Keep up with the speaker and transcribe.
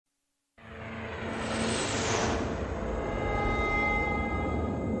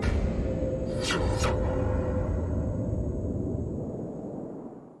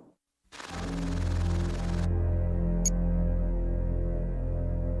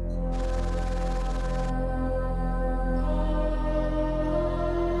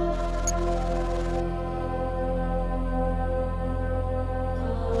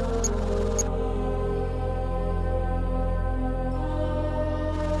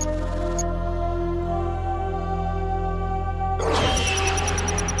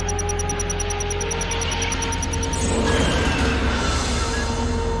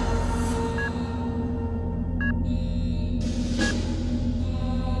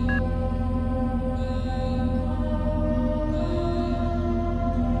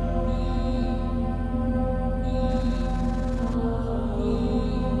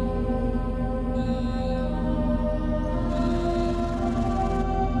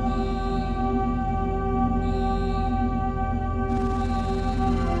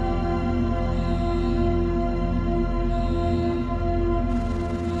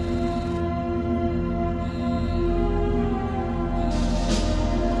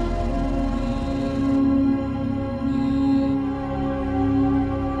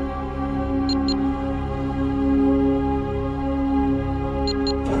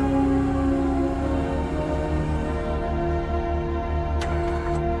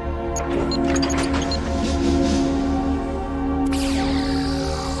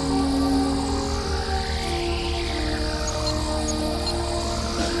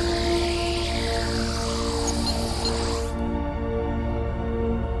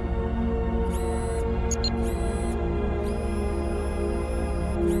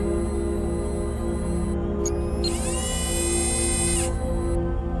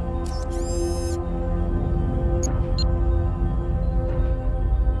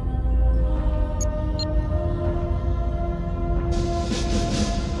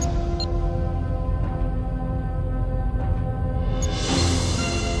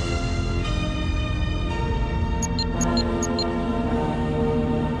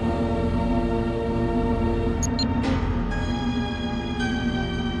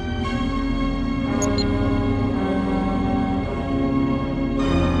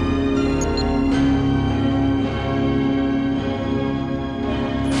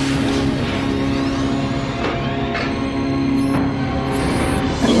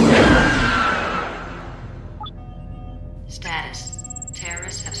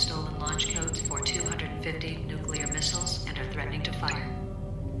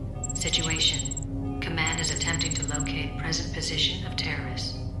Situation. Command is attempting to locate present position of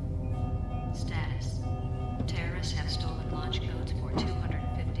terrorists. Status. Terrorists have stolen launch codes for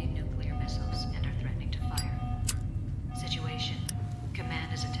 250 nuclear missiles and are threatening to fire. Situation.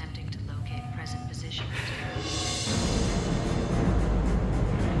 Command is attempting to locate present position of terrorists.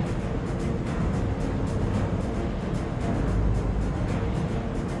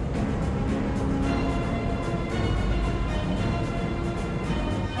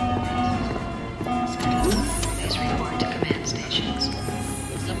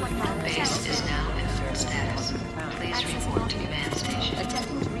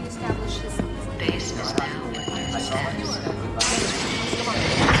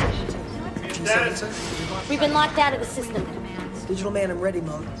 We've been locked out of the system. Digital man in ready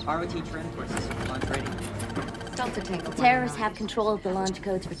mode. ROT transport system launch ready. Delta Tango. Terrorists have control of the launch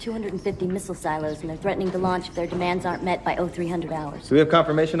codes for 250 missile silos, and they're threatening to launch if their demands aren't met by 0300 hours. Do we have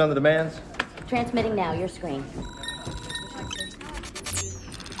confirmation on the demands? Transmitting now, your screen.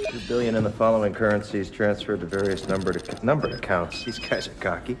 $2 billion in the following currencies transferred to various numbered accounts. These guys are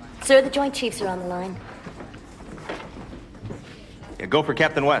cocky. Sir, the Joint Chiefs are on the line. Yeah, go for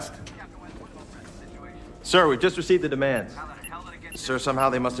Captain West. Sir, we've just received the demands. Sir, somehow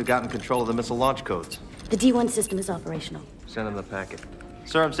they must have gotten control of the missile launch codes. The D1 system is operational. Send them the packet.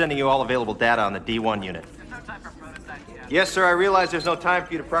 Sir, I'm sending you all available data on the D1 unit. Yes, sir, I realize there's no time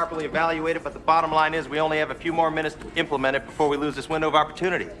for you to properly evaluate it, but the bottom line is we only have a few more minutes to implement it before we lose this window of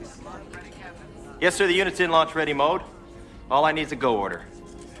opportunity. Yes, sir, the unit's in launch ready mode. All I need is a go order.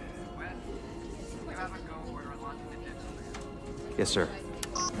 Yes, sir.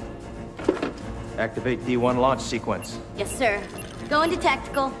 Activate D1 launch sequence. Yes, sir. Go into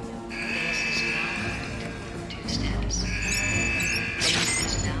tactical. To status. Base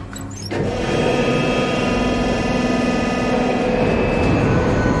is now going.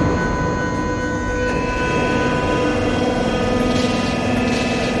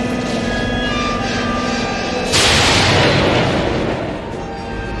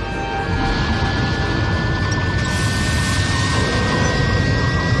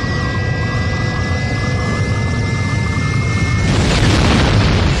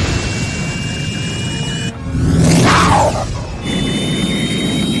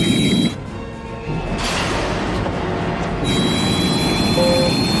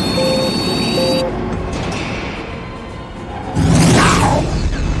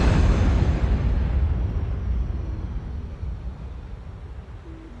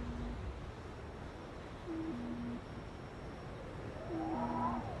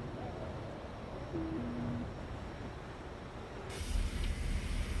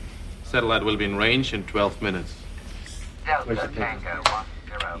 Satellite will be in range in 12 minutes. Delta Tango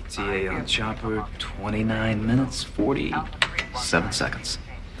 10. ETA on chopper, 29 minutes, 47 seconds.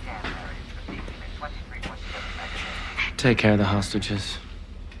 Take care of the hostages.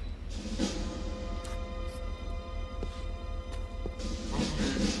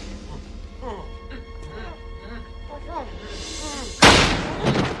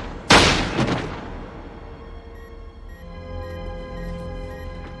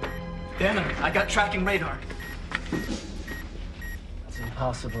 Damn it, I got tracking radar. It's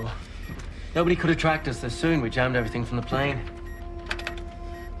impossible. Nobody could have tracked us this soon. We jammed everything from the plane.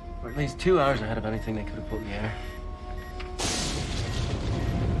 We're at least 2 hours ahead of anything they could have put in the air.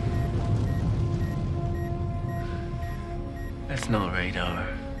 It's not radar.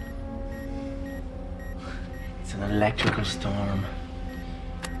 It's an electrical storm.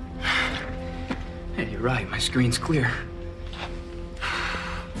 Yeah, you're right. My screen's clear.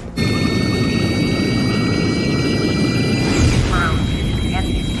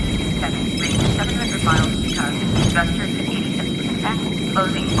 Range 700 miles to target. Thrusters at 87%.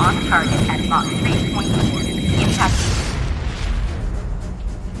 Closing on target at Mach 3.4. Impact.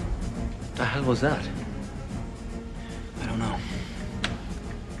 The hell was that? I don't know.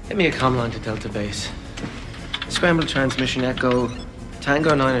 Get me a comm line to Delta Base. Scramble transmission Echo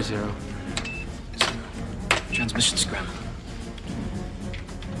Tango 9 or 0. Transmission scramble.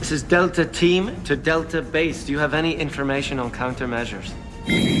 This is Delta Team to Delta Base. Do you have any information on countermeasures?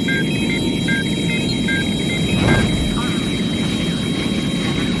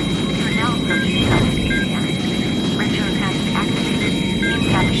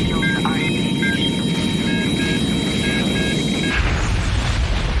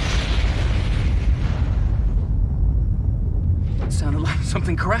 It sounded like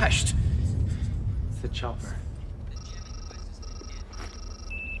something crashed. It's the chopper.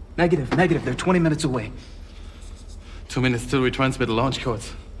 Negative. They're 20 minutes away. 2 minutes till we transmit the launch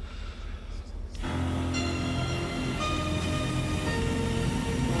codes.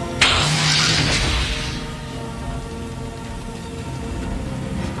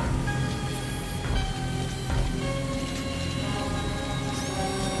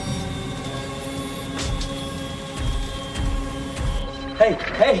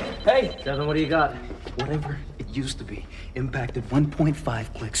 Hey! Dalton, what do you got? Whatever it used to be impacted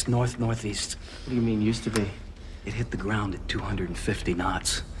 1.5 clicks north-northeast. What do you mean, used to be? It hit the ground at 250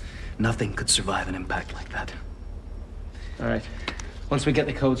 knots. Nothing could survive an impact like that. All right. Once we get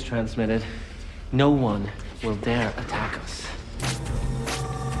the codes transmitted, no one will dare attack us.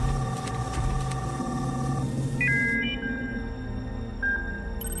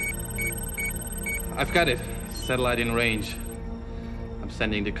 I've got it. Satellite in range. I'm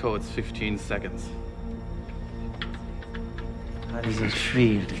sending the codes 15 seconds. How does it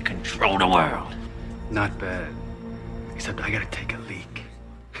feel to control the world? Not bad. Except I gotta take a leak.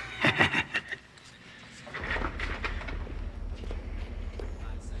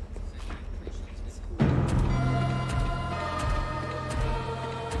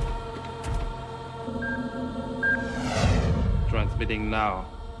 Transmitting now.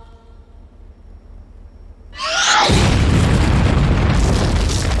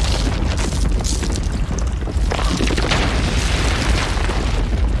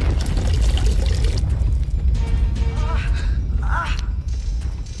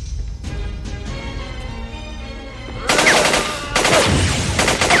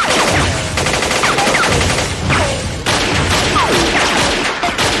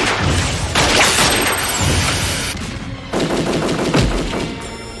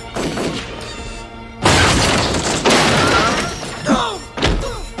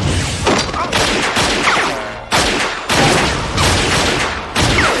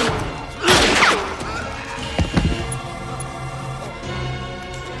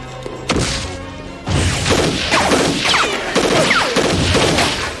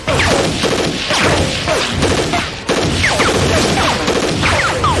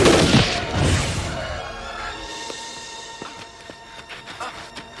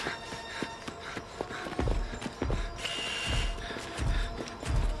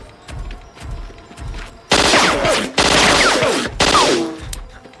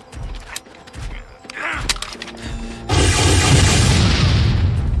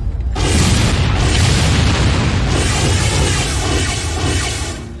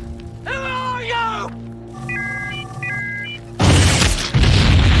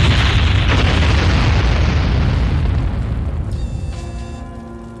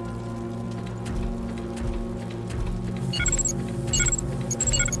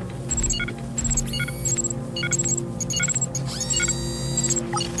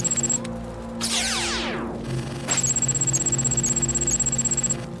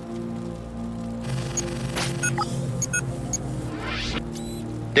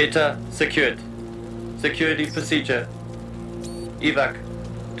 Data secured. Security procedure. Evac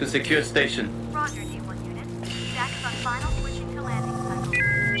to secure station. Roger, D1 unit. Stacks on final, switching to landing cycle.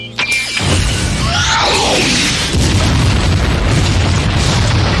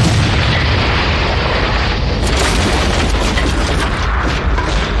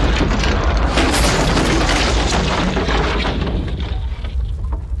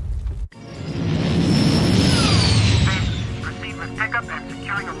 Proceed with pickup and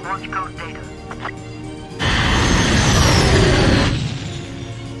securing of launch code data.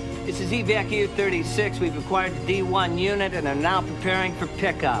 This is Evac U-36. We've acquired the D1 unit and are now preparing for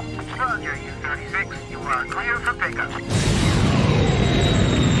pickup. Roger, U-36. You are clear for pickup.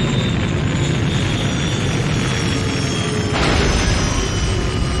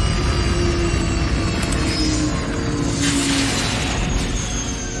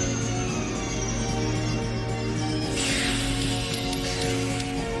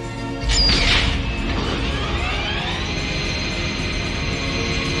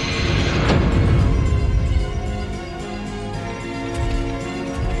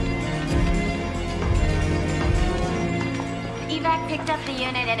 up the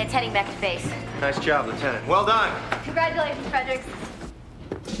unit and it's heading back to base. Nice job, Lieutenant. Well done. Congratulations, Fredericks.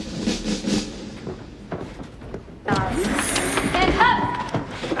 Stand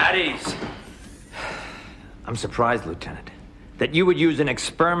up! At ease. I'm surprised, Lieutenant, that you would use an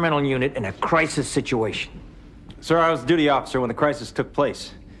experimental unit in a crisis situation. Sir, I was a duty officer when the crisis took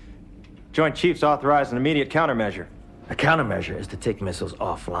place. Joint Chiefs authorized an immediate countermeasure. A countermeasure is to take missiles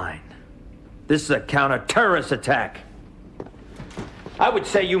offline. This is a counter-terrorist attack. I would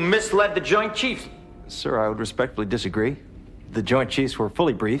say you misled the Joint Chiefs. Sir, I would respectfully disagree. The Joint Chiefs were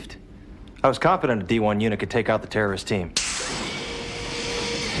fully briefed. I was confident a D1 unit could take out the terrorist team.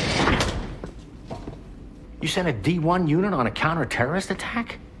 You sent a D1 unit on a counter-terrorist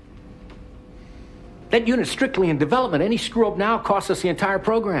attack? That unit's strictly in development. Any screw-up now costs us the entire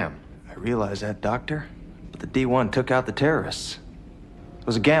program. I realize that, Doctor. But the D1 took out the terrorists. It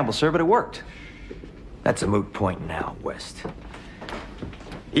was a gamble, sir, but it worked. That's a moot point now, West.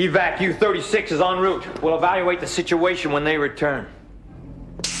 Evac U-36 is en route. We'll evaluate the situation when they return.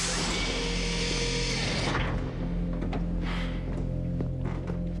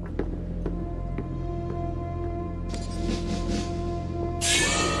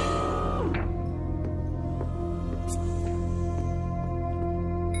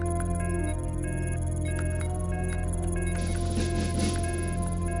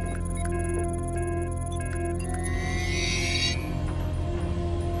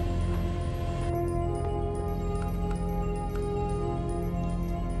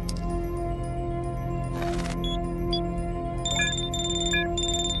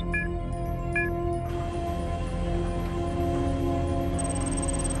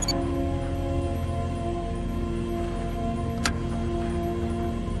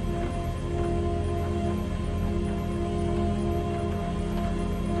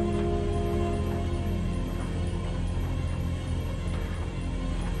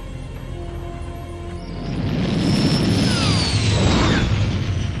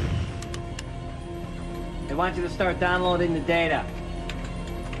 I want you to start downloading the data.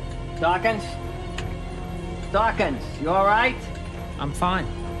 Dawkins? Dawkins, you all right? I'm fine.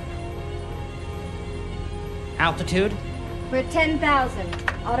 Altitude? We're at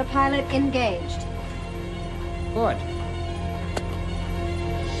 10,000. Autopilot engaged. Good.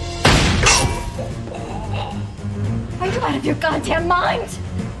 Are you out of your goddamn mind?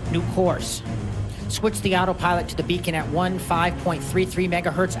 New course. Switch the autopilot to the beacon at 15.33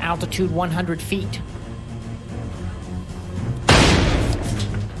 megahertz, altitude 100 feet.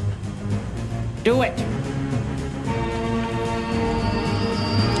 Do it!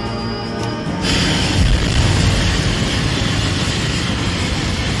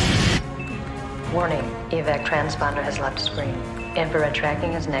 Warning, evac transponder has left screen. Infrared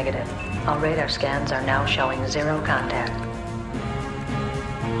tracking is negative. All radar scans are now showing zero contact.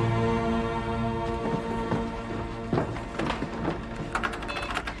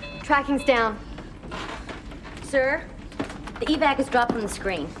 Tracking's down. Sir, the evac is dropped from the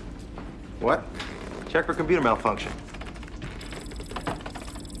screen. What? Check for computer malfunction.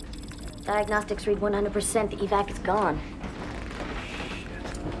 Diagnostics read 100%. The evac is gone.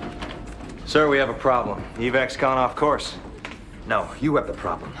 Sir, we have a problem. Evac's gone off course. No, you have the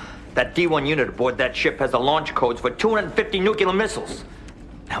problem. That D1 unit aboard that ship has the launch codes for 250 nuclear missiles.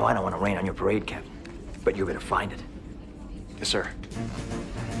 Now, I don't want to rain on your parade, Captain, but you better find it. Yes, sir.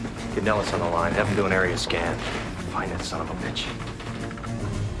 Get Nellis on the line. Have him do an area scan. Find that son of a bitch.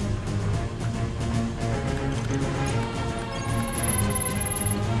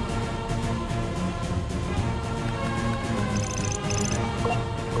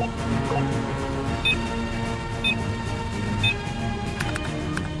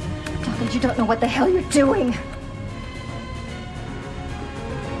 Dawkins, you don't know what the hell you're doing.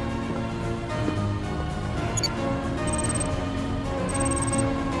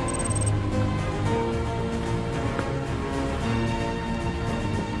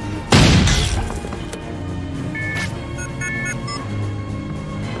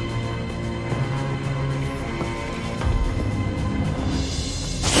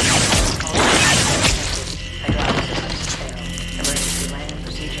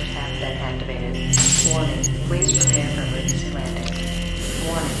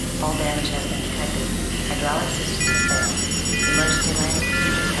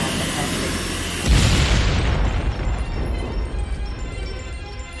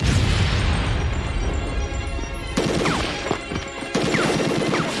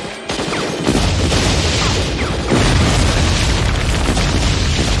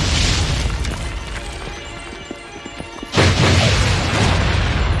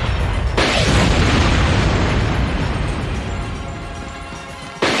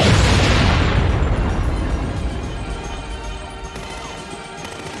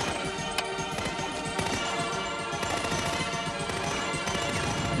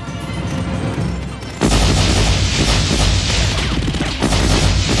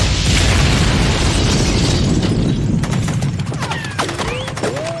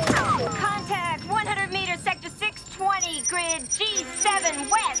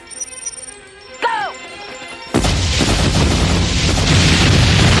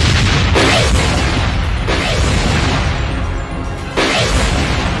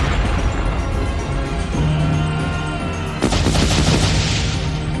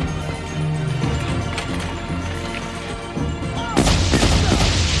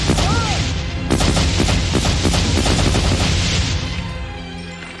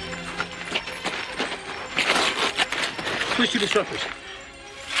 instructors.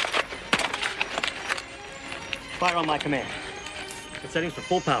 Fire on my command. Set settings for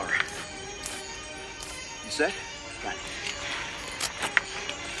full power. You set? Got it.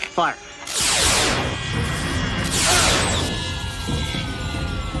 Fire.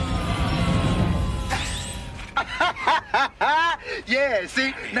 Yeah,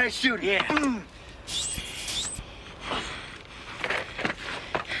 see? Nice shooting. Yeah.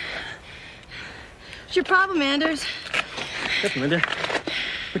 What's your problem, Anders? Listen, Linda.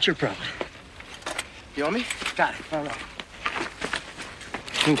 What's your problem? You on me? Got it. All right.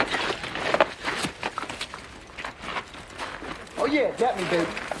 Oh, yeah, got me, baby.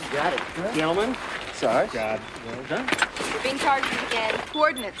 You got it. Huh? Gentlemen. Sorry. Job well done. You're being targeted again.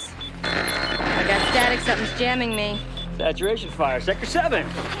 Coordinates. I got static. Something's jamming me. Saturation fire. Sector 7.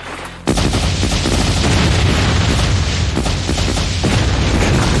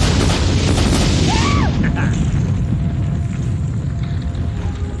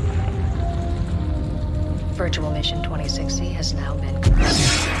 Virtual Mission 2060 has now been confirmed.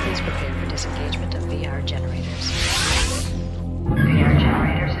 Please prepare for disengagement of VR generators. VR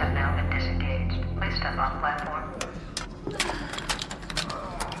generators have now been disengaged. Please step on platform.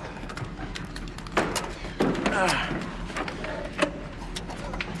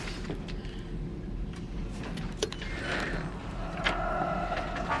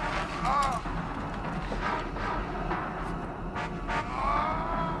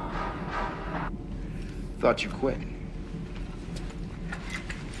 Thought you quit.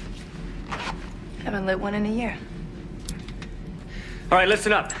 Haven't lit one in a year. All right,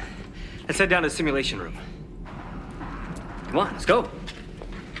 listen up. Let's head down to the simulation room. Come on, let's go.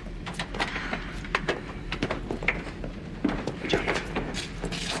 Good job.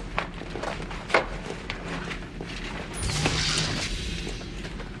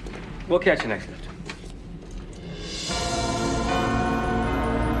 We'll catch you next lift.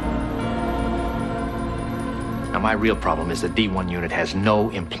 Now, my real problem is the D1 unit has no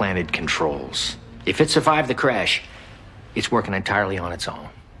implanted controls. If it survived the crash, it's working entirely on its own.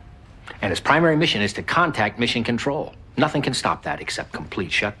 And its primary mission is to contact mission control. Nothing can stop that except complete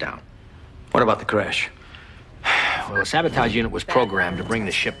shutdown. What about the crash? Well, the sabotage unit was programmed to bring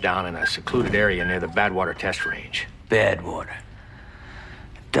the ship down in a secluded area near the Badwater test range. Badwater.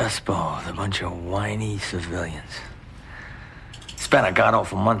 Dust Bowl with a bunch of whiny civilians. Spent a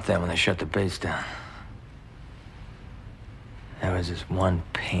god-awful month there when they shut the base down. There was this one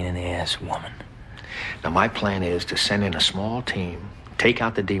pain-in-the-ass woman. Now, my plan is to send in a small team, take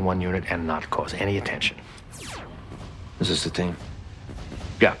out the D1 unit, and not cause any attention. Is this the team?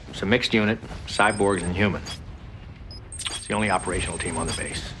 Yeah, it's a mixed unit, cyborgs and humans. It's the only operational team on the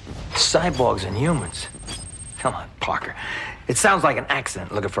base. Cyborgs and humans? Come on, Parker. It sounds like an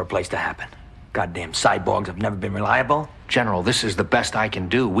accident looking for a place to happen. Goddamn cyborgs have never been reliable. General, this is the best I can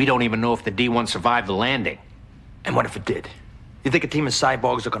do. We don't even know if the D1 survived the landing. And what if it did? You think a team of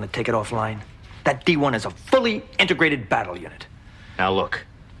cyborgs are going to take it offline? That D1 is a fully integrated battle unit. Now look,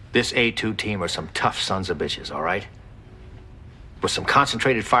 this A2 team are some tough sons of bitches, all right? With some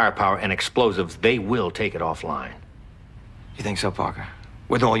concentrated firepower and explosives, they will take it offline. You think so, Parker?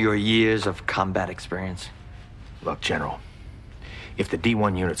 With all your years of combat experience? Look, General, if the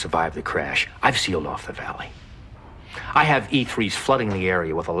D1 unit survived the crash, I've sealed off the valley. I have E3s flooding the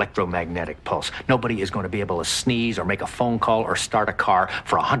area with electromagnetic pulse. Nobody is going to be able to sneeze or make a phone call or start a car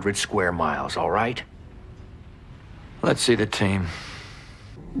for 100 square miles, all right? Let's see the team.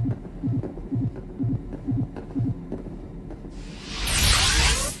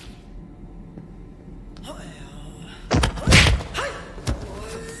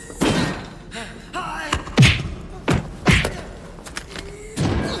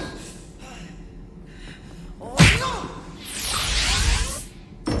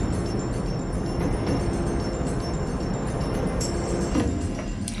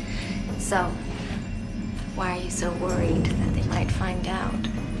 So, why are you so worried that they might find out?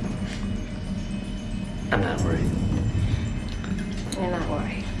 I'm not worried. You're not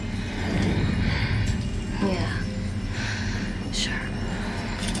worried. Yeah. Sure.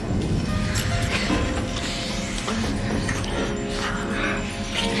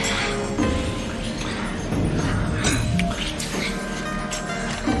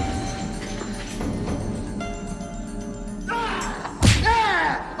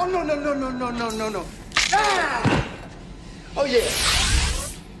 Oh, no. Ah! Oh, yeah.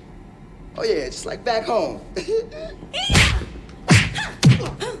 Oh, yeah, just like back home.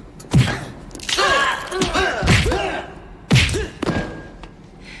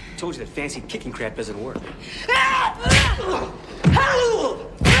 Told you that fancy kicking crap doesn't work.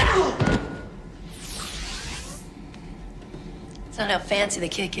 not how fancy the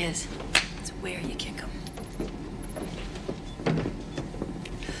kick is. It's where you kick them.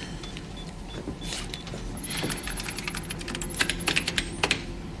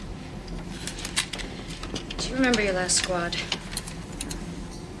 Do you remember your last squad?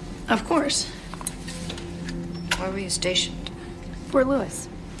 Of course. Where were you stationed? Fort Lewis.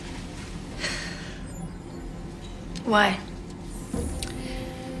 Why?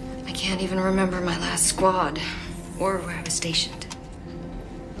 I can't even remember my last squad or where I was stationed.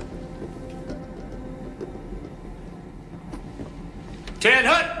 Ted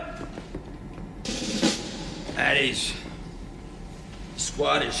Hut! At ease. The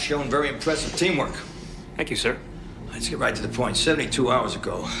squad has shown very impressive teamwork. Thank you, sir. Let's get right to the point. 72 hours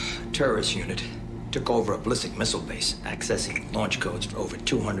ago, a terrorist unit took over a ballistic missile base, accessing launch codes for over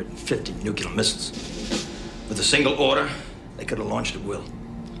 250 nuclear missiles. With a single order, they could have launched at will.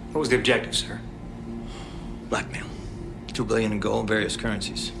 What was the objective, sir? Blackmail. $2 billion in gold, various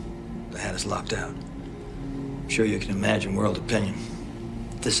currencies. They had us locked out. I'm sure you can imagine world opinion.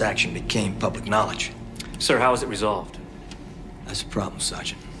 This action became public knowledge. Sir, how was it resolved? That's the problem,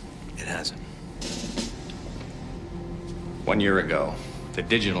 Sergeant. It hasn't. 1 year ago, the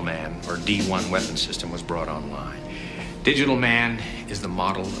Digital Man, or D1 weapon system, was brought online. Digital Man is the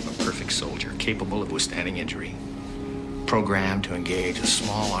model of a perfect soldier, capable of withstanding injury, programmed to engage a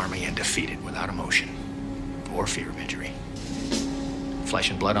small army and defeat it without emotion or fear of injury. Flesh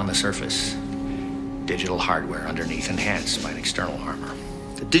and blood on the surface, digital hardware underneath, enhanced by an external armor.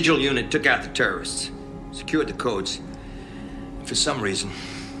 The digital unit took out the terrorists, secured the codes, and for some reason,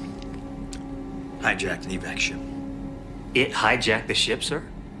 hijacked an evac ship. It hijacked the ship, sir?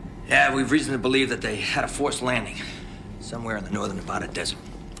 Yeah, we've reason to believe that they had a forced landing somewhere in the northern Nevada desert.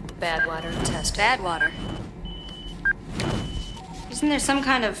 Badwater test. Badwater. Isn't there some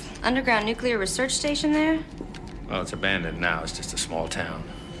kind of underground nuclear research station there? Well, it's abandoned now. It's just a small town.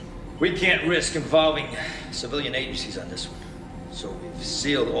 We can't risk involving civilian agencies on this one, so we've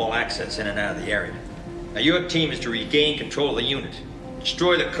sealed all access in and out of the area. Now, your team is to regain control of the unit,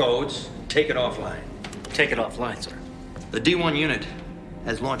 destroy the codes, and take it offline. Take it offline, sir. The D1 unit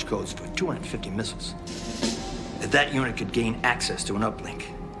has launch codes for 250 missiles. If that unit could gain access to an uplink,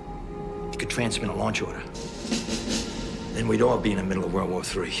 it could transmit a launch order. Then we'd all be in the middle of World War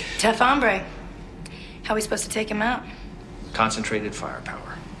III. Tough hombre. How are we supposed to take him out? Concentrated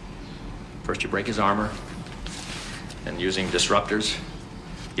firepower. First you break his armor, and using disruptors,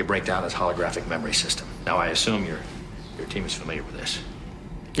 you break down his holographic memory system. Now, I assume your team is familiar with this.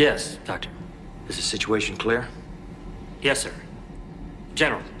 Yes, Doctor. Is the situation clear? Yes, sir.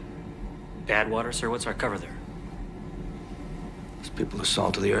 General. Badwater, sir. What's our cover there? These people are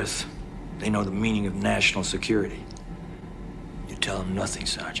salt of the earth. They know the meaning of national security. You tell them nothing,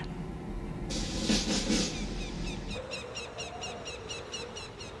 Sergeant.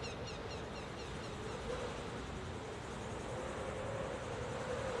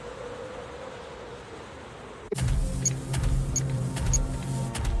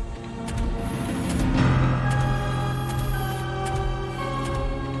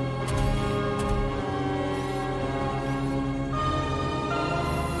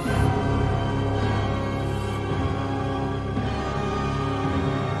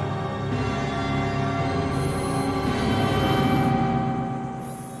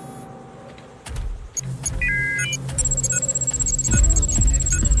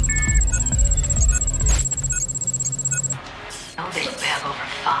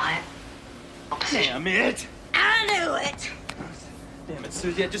 Damn it! I knew it! Damn it,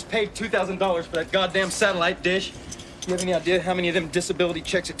 Susie. I just paid $2,000 for that goddamn satellite dish. You have any idea how many of them disability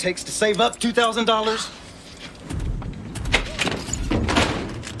checks it takes to save up $2,000?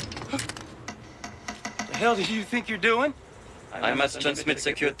 The hell do you think you're doing? I must transmit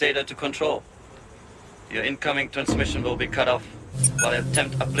secure data to control. Your incoming transmission will be cut off while I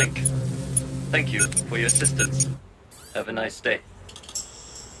attempt uplink. Thank you for your assistance. Have a nice day.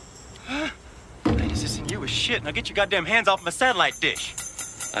 This isn't you as shit. Now get your goddamn hands off my satellite dish.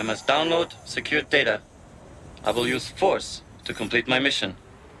 I must download secure data. I will use force to complete my mission.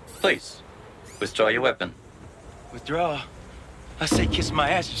 Please, withdraw your weapon. Withdraw? I say kiss my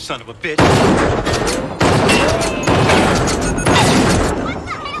ass, you son of a bitch.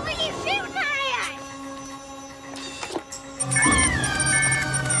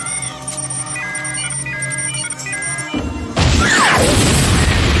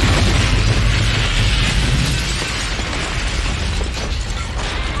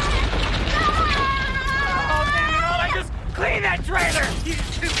 Clean that trailer! You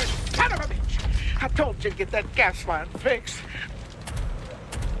stupid son of a bitch! I told you to get that gas line fixed.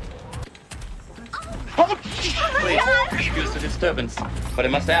 Please, excuse the disturbance, but I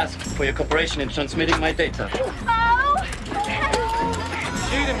must ask for your cooperation in transmitting my data. Oh!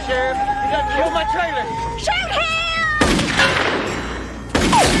 Shoot him, Sheriff. He done killed my trailer. Shoot him!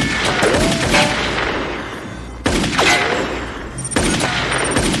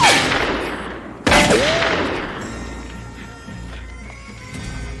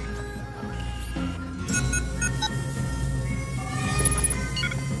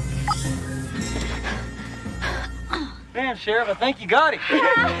 Damn, Sheriff, I think you got him.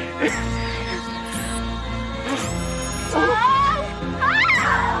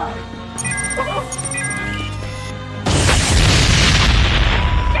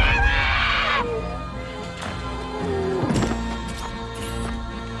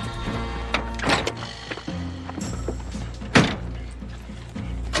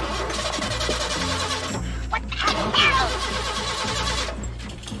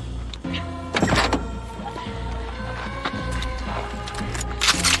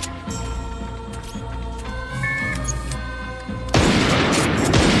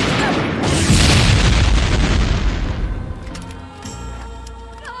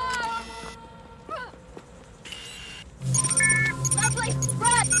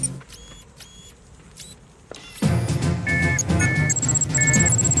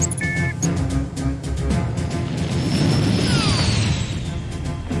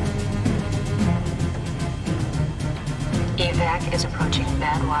 Evac is approaching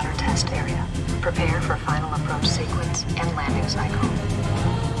Badwater test area. Prepare for final approach sequence and landing cycle.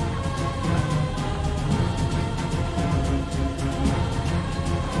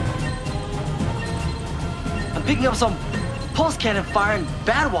 I'm picking up some pulse cannon fire in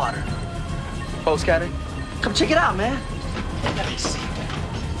Badwater. Pulse cannon? Come check it out, man. Let me see.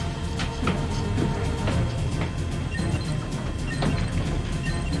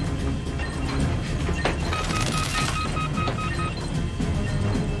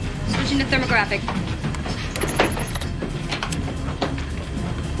 Switching to thermographic.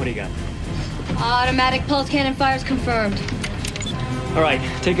 What do you got? Automatic pulse cannon fires confirmed. All right,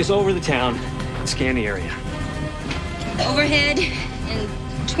 take us over the town and scan the area. Overhead in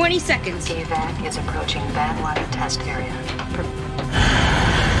 20 seconds. Evac is approaching Badwater test area.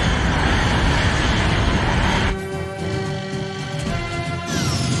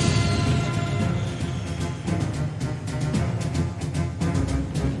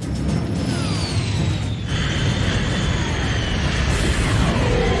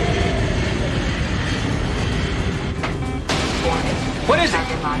 What is it?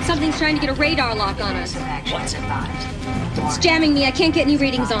 Something's trying to get a radar lock on us. What? It's jamming me. I can't get any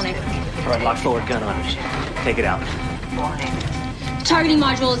readings on it. All right, lock forward gun on it. Take it out. The targeting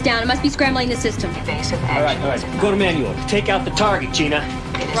module is down. It must be scrambling the system. All right. Go to manual. Take out the target, Gina.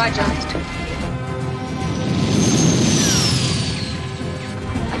 Roger.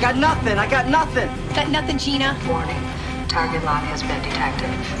 I got nothing. Got nothing, Gina. Warning. Target lock has been detected.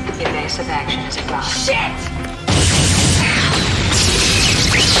 Evasive action is advised. Shit!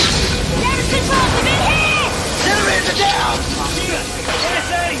 Damage control, I'm in here! Generators are down! Get us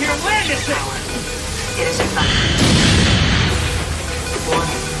out of here and land this thing! It is advised.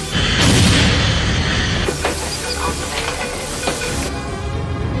 Warning.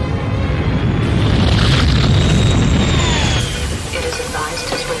 It is advised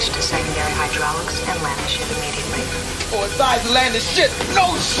to switch to secondary hydraulics and land the ship immediately. Oh, advised to land the shit!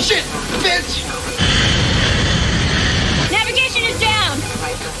 No shit, bitch! Navigation is down!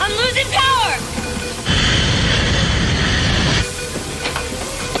 I'm losing power!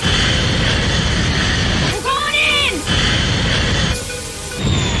 We're going in!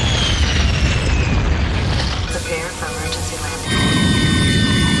 Prepare for emergency landing.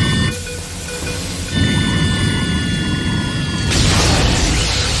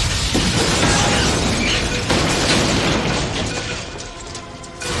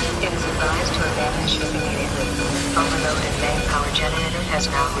 It is advised to abandon ship immediately. Overloaded main power generator has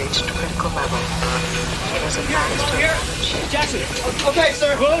now reached critical level. It is advised to abandon ship. Jackson. Okay,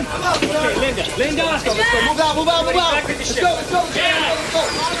 sir. Good? Okay, Linda, let's go. Move out. Back with the Let's ship. go. Let's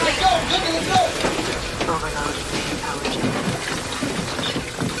go. Overloaded main power generator.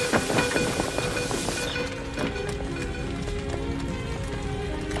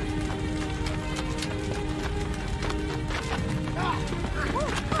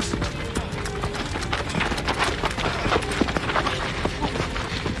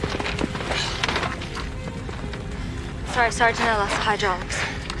 Sorry, Sergeant, I lost the hydraulics.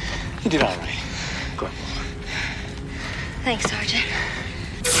 You did all right. Go ahead. Thanks, Sergeant.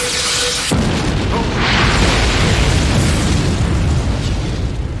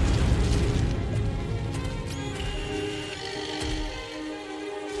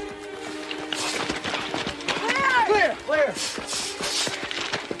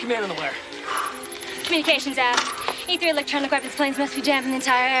 command on the wire. Communications out. E3 electronic weapons planes must be jamming the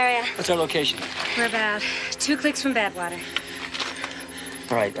entire area. What's our location? We're about 2 clicks from Badwater.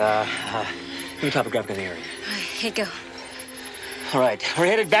 All right, give me a topographic of the area. Here you go. All right, we're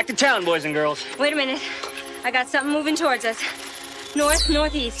headed back to town, boys and girls. Wait a minute. I got something moving towards us. North,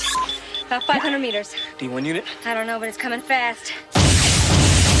 northeast. About 500 meters. D1 unit? I don't know, but it's coming fast.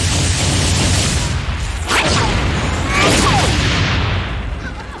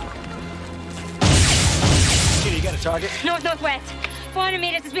 Gina, you got a target? North, northwest. 400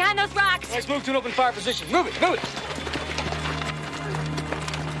 meters. It's behind those rocks. Let's move to an open fire position. Move it, move it.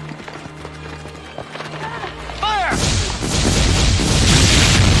 Fire!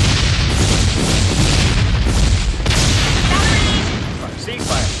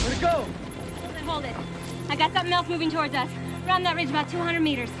 Ceasefire. Where'd it go? Hold it. I got something else moving towards us. Around that ridge, about 200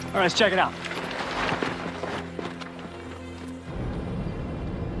 meters. All right, let's check it out.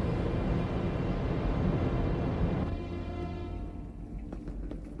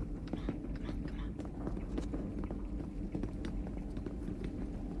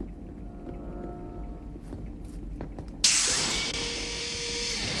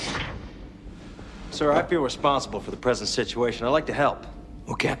 Sir, I feel responsible for the present situation. I'd like to help.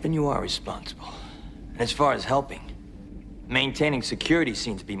 Well, Captain, you are responsible. And as far as helping, maintaining security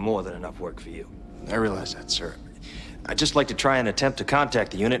seems to be more than enough work for you. I realize that, sir. I'd just like to try and attempt to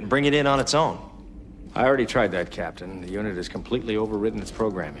contact the unit and bring it in on its own. I already tried that, Captain. The unit has completely overridden its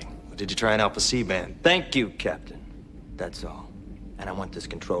programming. Did you try an Alpha C-band? Thank you, Captain. That's all. And I want this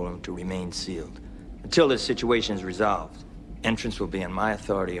control room to remain sealed. Until this situation is resolved, entrance will be on my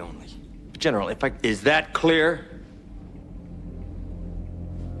authority only. General, if I... Is that clear?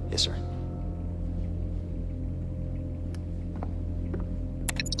 Yes, sir.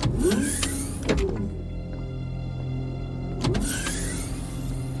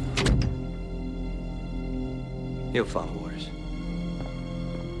 He'll follow orders.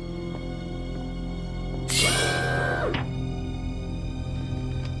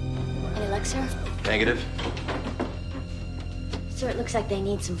 Any luck, sir? Negative. Sir, it looks like they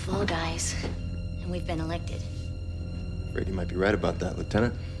need some fall guys. And we've been elected. Afraid you might be right about that,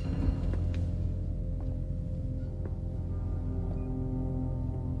 Lieutenant.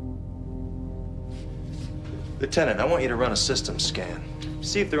 Lieutenant, I want you to run a system scan.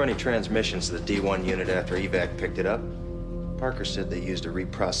 See if there are any transmissions to the D1 unit after evac picked it up. Parker said they used a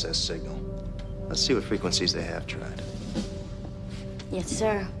reprocessed signal. Let's see what frequencies they have tried. Yes,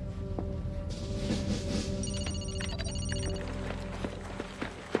 sir.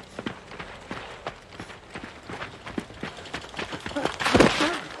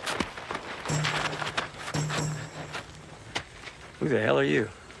 Who the hell are you?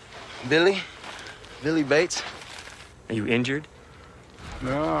 Billy Bates. Are you injured?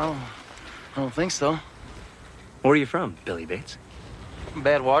 No, I don't think so. Where are you from, Billy Bates?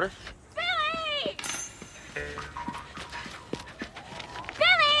 Badwater. Billy!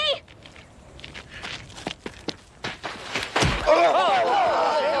 Billy!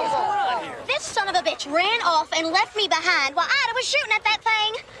 This son of a bitch ran off and left me behind while Ida was shooting at that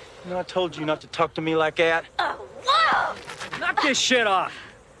thing. You know, I told you not to talk to me like that. Oh, whoa! Knock this shit off.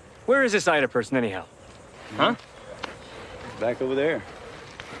 Where is this Ida person, anyhow? Huh? Back over there.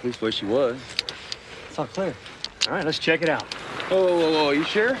 At least where she was. It's all clear. All right, let's check it out. Whoa, you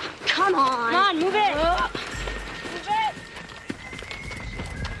sure? Come on. Come on, move it. Move it.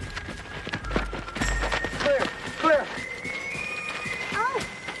 Clear.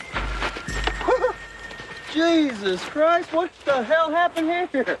 Oh. Jesus Christ, what the hell happened here?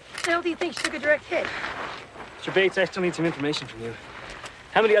 The hell do you think? She took a direct hit. Mr. Bates, I still need some information from you.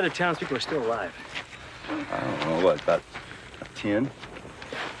 How many other townspeople are still alive? I don't know, what, about 10?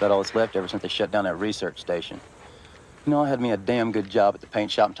 About all that's left ever since they shut down that research station. You know, I had me a damn good job at the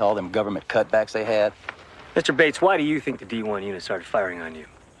paint shop until all them government cutbacks they had. Mr. Bates, why do you think the D1 unit started firing on you?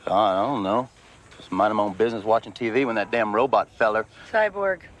 I don't know. Just minding my own business watching TV when that damn robot feller...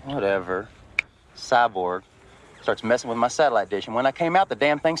 Cyborg. Whatever. Cyborg starts messing with my satellite dish, and when I came out, the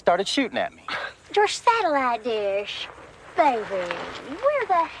damn thing started shooting at me. Your satellite dish. Baby, where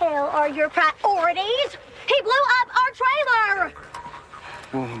the hell are your priorities? He blew up our trailer!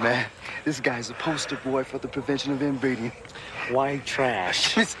 Oh, man, this guy's a poster boy for the prevention of inbreeding. White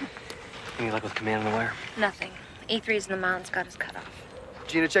trash. Any luck with command on the wire? Nothing. E3's in the mountains got us cut off.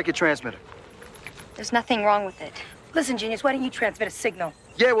 Gina, check your transmitter. There's nothing wrong with it. Listen, Genius, why don't you transmit a signal?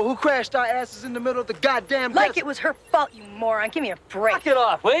 Yeah, well, who crashed our asses in the middle of the goddamn Like desert? it was her fault, you moron. Give me a break. Knock it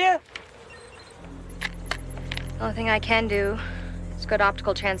off, will you? The only thing I can do is go to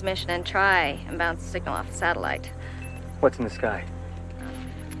optical transmission and try and bounce the signal off the satellite. What's in the sky?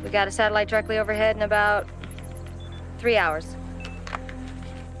 We got a satellite directly overhead in about 3 hours.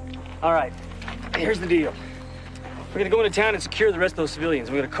 All right, here's the deal. We're gonna go into town and secure the rest of those civilians.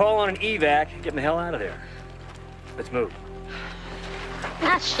 We're gonna call on an evac, and get them the hell out of there. Let's move.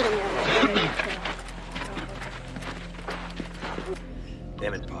 I should have known.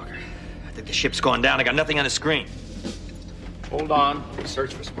 Damn it, Parker. I think the ship's gone down. I got nothing on the screen. Hold on.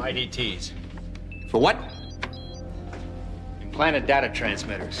 Search for some IDTs. For what? Implanted data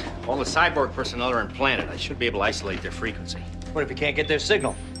transmitters. All the cyborg personnel are implanted. I should be able to isolate their frequency. What if we can't get their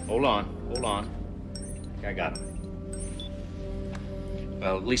signal? Hold on. I think I got them.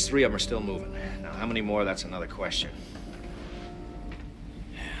 Well, at least 3 of them are still moving. Now, how many more? That's another question.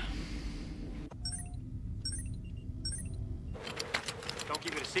 Don't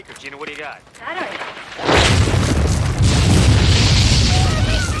keep it a secret, Gina. What do you got? I don't know.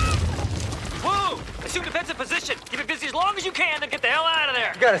 Whoa! Assume defensive position. Keep it busy as long as you can, then get the hell out of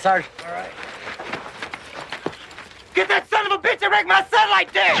there. You got it, Sarge. All right. Get that son of a bitch and wreck my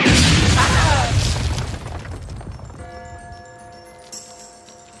satellite there!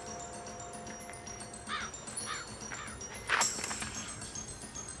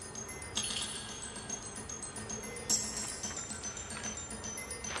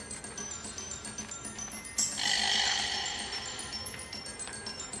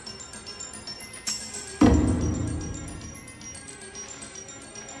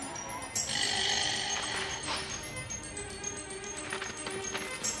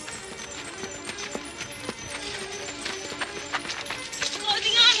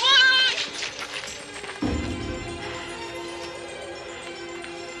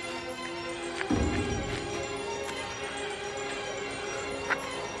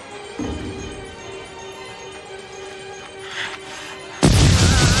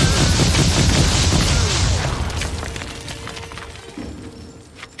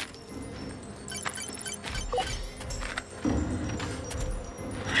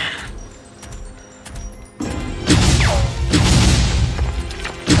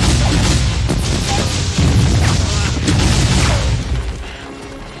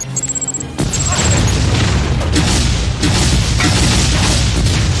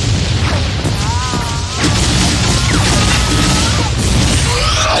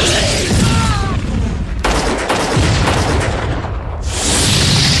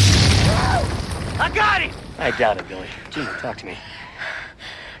 I doubt it, Billy. Gina, talk to me.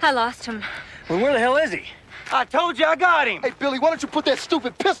 I lost him. Well, where the hell is he? I told you I got him. Hey, Billy, why don't you put that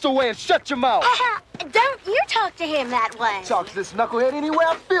stupid pistol away and shut your mouth? Don't you talk to him that way. Talk to this knucklehead any way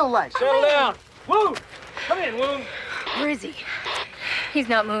I feel like. Settle down. Wound! Come in, Wound. Where is he? He's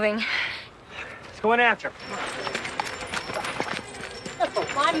not moving. Let's go in after him.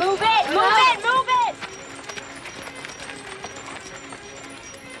 Come on, move it! Move it! Move it!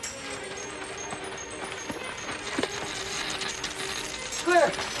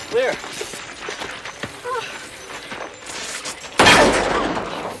 Clear. Clear.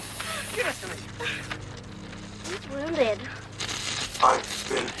 Get us to me. He's wounded. I've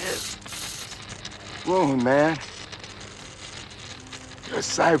been hit. Wound, man. You're a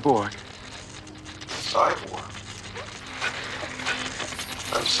cyborg. Cyborg?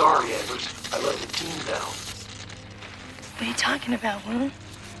 I'm sorry, Anders. I let the team down. What are you talking about, Wound?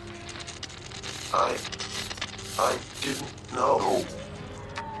 I didn't know.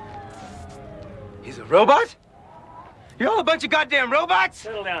 He's a robot? You're all a bunch of goddamn robots?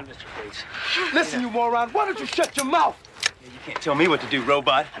 Settle down, Mr. Bates. Listen, you moron, why don't you shut your mouth? Yeah, you can't tell me what to do,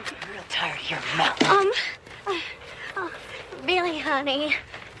 robot. I'm getting real tired of your mouth. Billy, honey.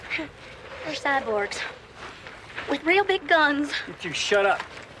 They're cyborgs. With real big guns. You two shut up.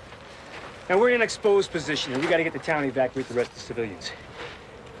 Now, we're in an exposed position, and we gotta get to town and evacuate the rest of the civilians.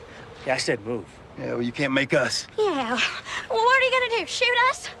 Yeah, I said move. Yeah, well, you can't make us. Yeah. Well, what are you gonna do? Shoot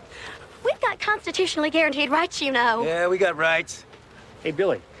us? We've got constitutionally guaranteed rights, you know. Yeah, we got rights. Hey,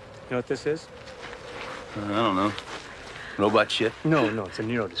 Billy, you know what this is? I don't know. Robot shit? No, it's a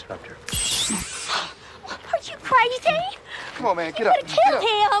neurodisruptor. Are you crazy? Come on, man, get You up. could have killed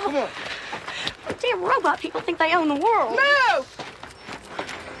Get up. him. Come on. Damn robot people think they own the world. No!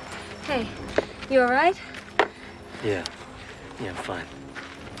 Hey, you all right? Yeah, I'm fine.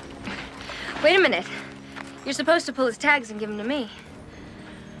 Wait a minute. You're supposed to pull his tags and give them to me.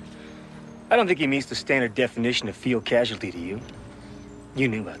 I don't think he meets the standard definition of field casualty to you. You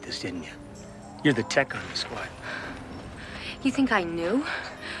knew about this, didn't you? You're the tech on the squad. You think I knew?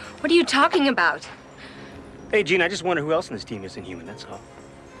 What are you talking about? Hey, Gene, I just wonder who else in this team isn't human, that's all.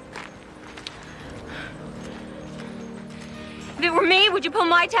 If it were me, would you pull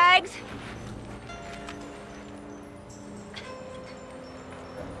my tags?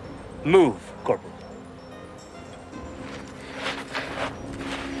 Move, Corporal.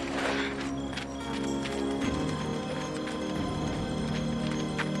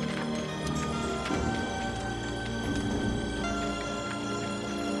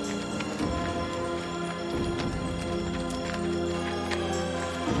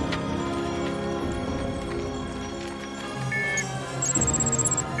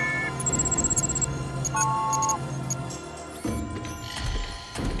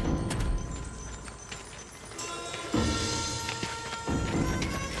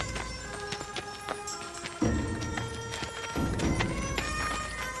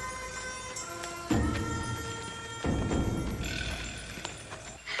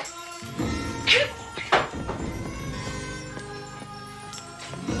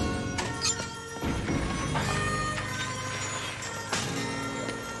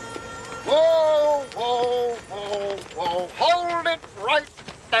 Whoa, whoa, whoa, whoa. Hold it right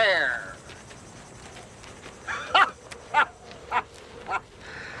there.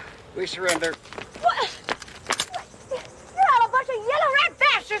 We surrender. What? You're all a bunch of yellow rat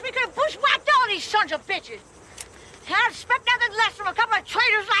bastards. We could have bushwhacked all these sons of bitches. I expect nothing less from a couple of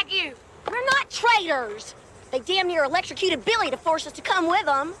traitors like you. We're not traitors. They damn near electrocuted Billy to force us to come with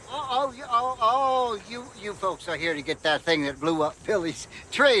them. You folks are here to get that thing that blew up Billy's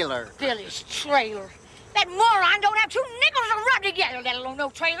trailer. Billy's trailer. That moron don't have two nickels to rub together, let alone no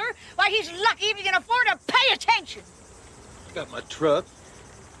trailer. Why, he's lucky if he can afford to pay attention. Got my truck.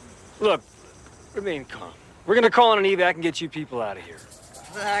 Look, remain calm. We're gonna call on an evac and get you people out of here.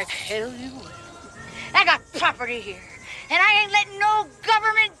 Like hell you will. I got property here, and I ain't letting no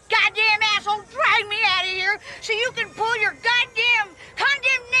government goddamn asshole drag me out of here so you can pull your goddamn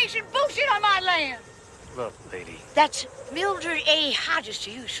condemnation bullshit on my land. Look, lady. That's Mildred A. Hodges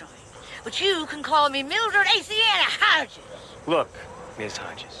to you, son. But you can call me Mildred A. Sienna Hodges. Look, Miss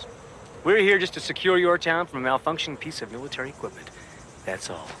Hodges. We're here just to secure your town from a malfunctioning piece of military equipment. That's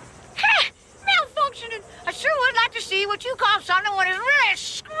all. Ha! Malfunctioning. I sure would like to see what you call something when it's really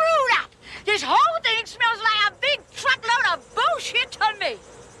screwed up. This whole thing smells like a big truckload of bullshit to me.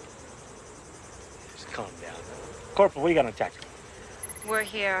 Just calm down. Corporal, what do you got on tactical? We're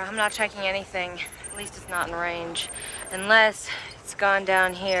here. I'm not checking anything. At least it's not in range. Unless it's gone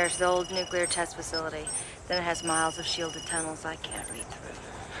down here to the old nuclear test facility. Then it has miles of shielded tunnels I can't read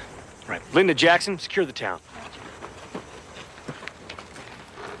through. Right. Linda Jackson, secure the town.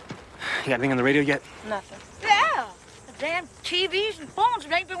 You got anything on the radio yet? Nothing. Yeah. The damn TVs and phones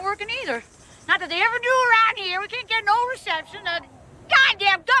ain't been working either. Not that they ever do around here. We can't get no reception. The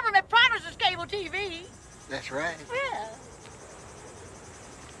goddamn government promises cable TV. That's right. Yeah.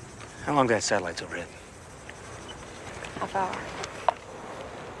 How long that satellite's overhead? Half hour.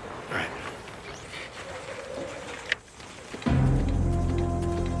 All right.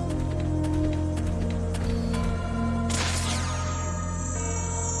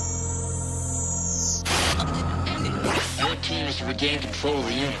 Your team is to regain control of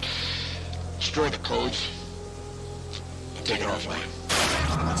the unit. Destroy the codes. And take it offline.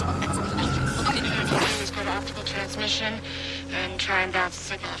 Let's go to optical transmission and try and bounce the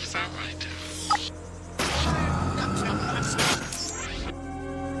signal off satellite.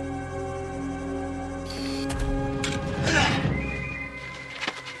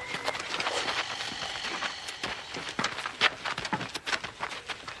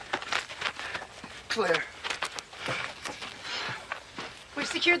 Claire. We've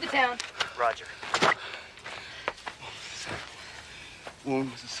secured the town. Roger.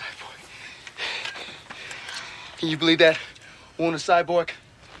 Wound was a cyborg. Can you believe that? Wound a cyborg?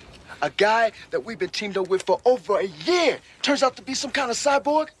 A guy that we've been teamed up with for over a year turns out to be some kind of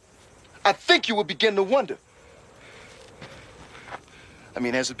cyborg? I think you would begin to wonder. I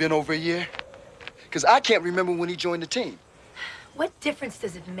mean, has it been over a year? Because I can't remember when he joined the team. What difference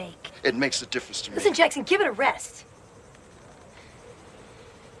does it make? It makes a difference to me. Listen, Jackson, give it a rest.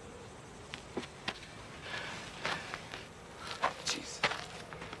 Jesus.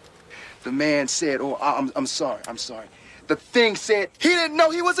 The man said, oh, I'm sorry. The thing said he didn't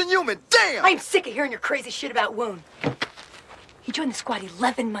know he was a human. Damn! I'm sick of hearing your crazy shit about Woon. He joined the squad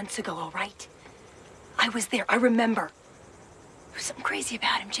 11 months ago, all right? I was there. I remember. There was something crazy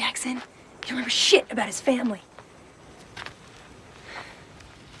about him, Jackson. You don't remember shit about his family.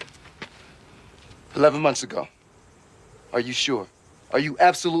 11 months ago. Are you sure? Are you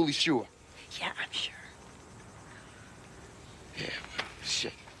absolutely sure? Yeah, I'm sure. Yeah,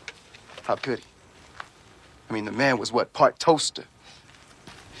 shit. How could he? I mean, the man was what, part toaster?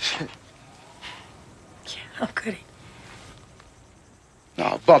 Yeah, how could he?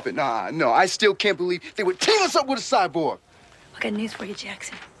 Nah, bump it. Nah, no. I still can't believe they would team us up with a cyborg. I got news for you,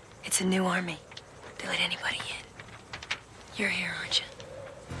 Jackson. It's a new army. They let anybody in. You're here, aren't you?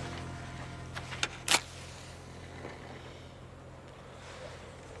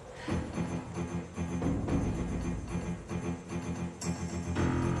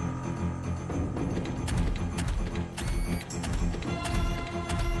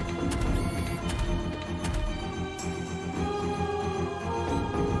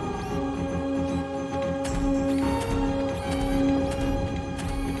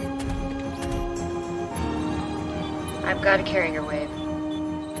 I've got a carrier wave.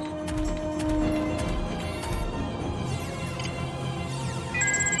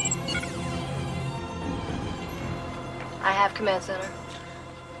 I have command center.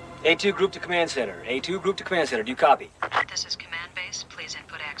 A2 group to command center. A2 group to command center. Do you copy? This is command base. Please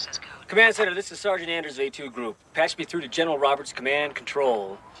input access code. Command center, this is Sergeant Anders of A2 group. Patch me through to General Roberts' command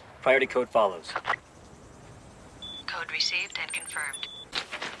control. Priority code follows. Code received and confirmed.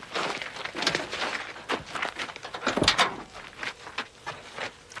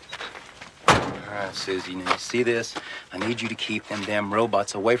 All right, Susie, now you see this? I need you to keep them damn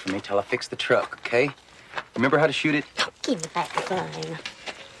robots away from me till I fix the truck, okay? Remember how to shoot it? Give me back the gun.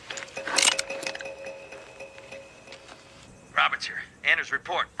 Roberts here. Anders,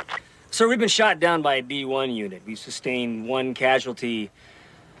 report. Sir, we've been shot down by a D1 unit. We've sustained one casualty.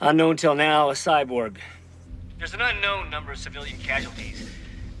 Unknown till now, a cyborg. There's an unknown number of civilian casualties.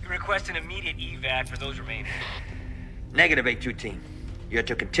 We request an immediate evac for those remaining. Negative, A2 team. You're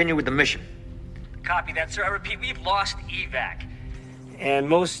to continue with the mission. Copy that, sir. I repeat, we've lost evac. And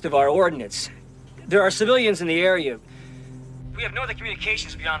most of our ordnance. There are civilians in the area. We have no other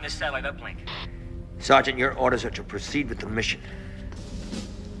communications beyond this satellite uplink. Sergeant, your orders are to proceed with the mission.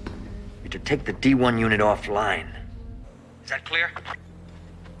 You're to take the D1 unit offline. Is that clear?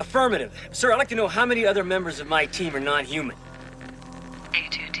 Affirmative. Sir, I'd like to know how many other members of my team are non-human.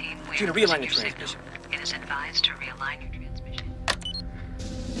 A2 team, we To are realign losing the your transmission. signal. It is advised to realign your transmission.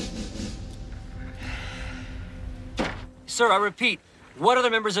 Sir, I repeat, what other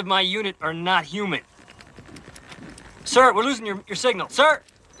members of my unit are not human? Sir, we're losing your signal. Sir!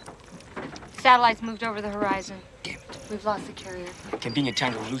 Satellites moved over the horizon. Damn it. We've lost the carrier. Convenient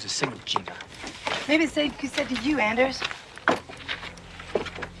time to lose a signal, Gina. Maybe it's safe said to you, Anders.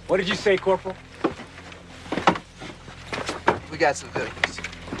 What did you say, Corporal? We got civilians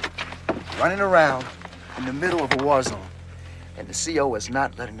running around in the middle of a war zone, and the CO is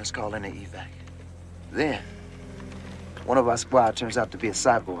not letting us call in an evac. Then, one of our squad turns out to be a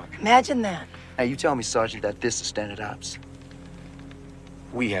cyborg. Imagine that. Now, you tell me, Sergeant, that this is standard ops.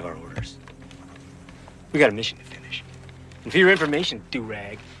 We have our orders. We got a mission to finish. And for your information,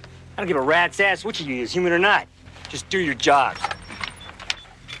 do-rag, I don't give a rat's ass which of you is human or not. Just do your jobs.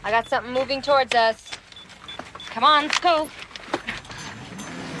 I got something moving towards us. Come on, let's go.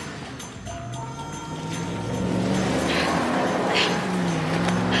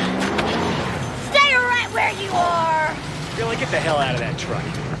 Stay right where you are! Billy, get the hell out of that truck.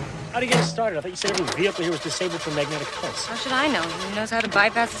 How'd you get it started? I thought you said every vehicle here was disabled from magnetic pulse. How should I know? He knows how to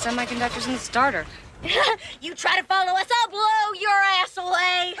bypass the semiconductors in the starter. You try to follow us, I'll blow your ass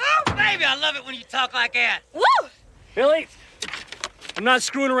away! Oh, baby, I love it when you talk like that. Woo! Billy, I'm not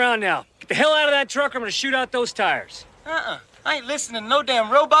screwing around now. Get the hell out of that truck or I'm gonna shoot out those tires. I ain't listening to no damn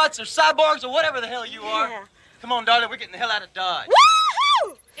robots or cyborgs or whatever the hell you are. Yeah. Come on, darling, we're getting the hell out of Dodge.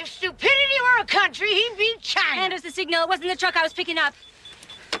 Woohoo! If stupidity were a country, he'd be China. Anders, the signal. It wasn't the truck I was picking up.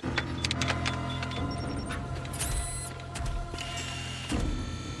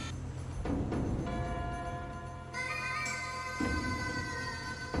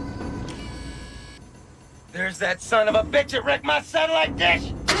 There's that son of a bitch that wrecked my satellite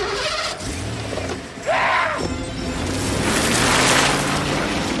dish!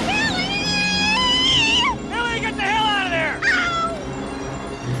 Billy, get the hell out of there!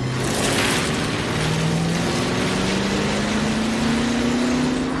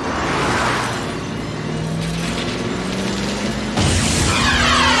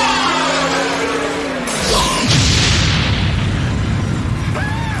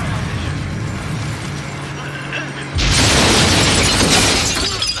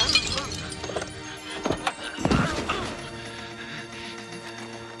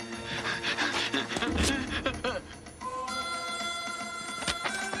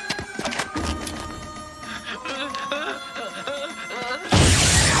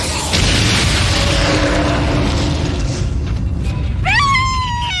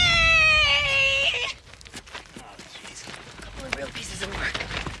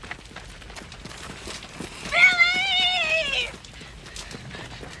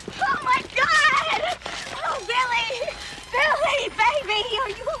 Oh, my God! Oh, Billy! Billy, baby, are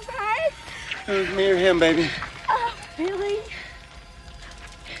you all right? It was me or him, baby. Oh, Billy.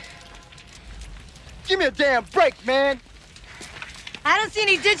 Give me a damn break, man. I don't see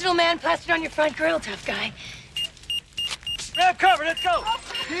any digital man plastered on your front grill, tough guy. Grab cover, let's go.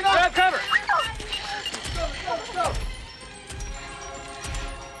 Grab cover. Let's go.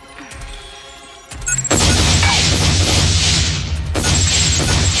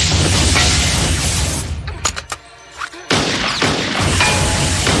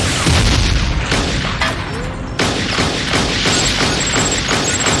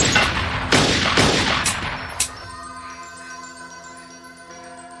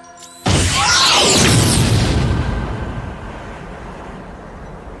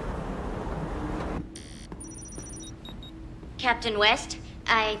 Captain West,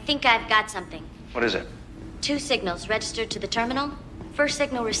 I think I've got something. What is it? 2 signals registered to the terminal. First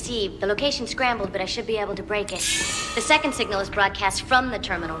signal received. The location scrambled, but I should be able to break it. The second signal is broadcast from the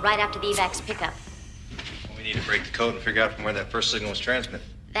terminal right after the evac's pickup. We need to break the code and figure out from where that first signal was transmitted.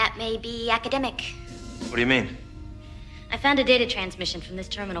 That may be academic. What do you mean? I found a data transmission from this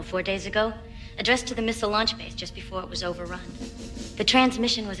terminal 4 days ago, addressed to the missile launch base just before it was overrun. The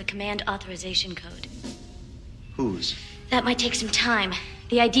transmission was a command authorization code. Whose? That might take some time.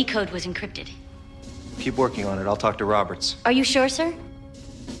 The ID code was encrypted. Keep working on it. I'll talk to Roberts. Are you sure, sir?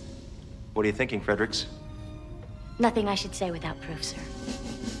 What are you thinking, Fredericks? Nothing I should say without proof, sir.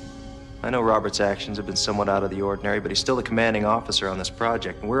 I know Roberts' actions have been somewhat out of the ordinary, but he's still the commanding officer on this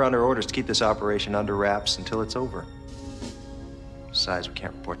project, and we're under orders to keep this operation under wraps until it's over. Besides, we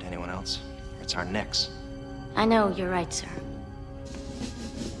can't report to anyone else. It's our necks. I know, you're right, sir.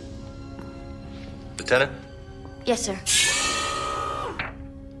 Lieutenant? Yes, sir.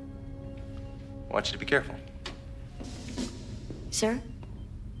 I want you to be careful. Sir?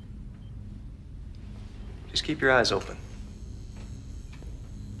 Just keep your eyes open.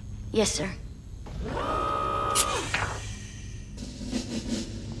 Yes, sir.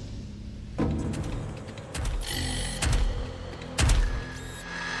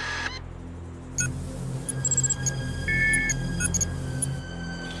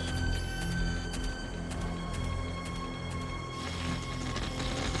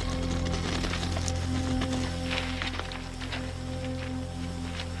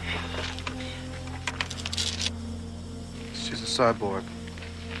 She's a cyborg.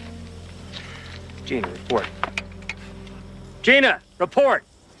 Gina, report. Gina, report!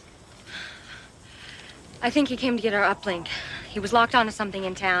 I think he came to get our uplink. He was locked onto something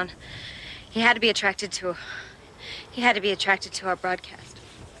in town. He had to be attracted to our broadcast.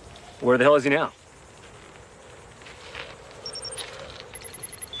 Where the hell is he now?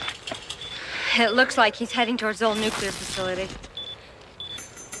 It looks like he's heading towards the old nuclear facility.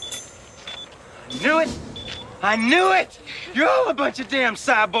 Knew it! I knew it! You're all a bunch of damn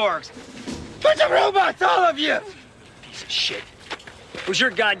cyborgs! Bunch of robots, all of you! Piece of shit. It was your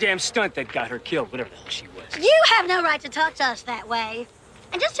goddamn stunt that got her killed, whatever the hell she was. You have no right to talk to us that way.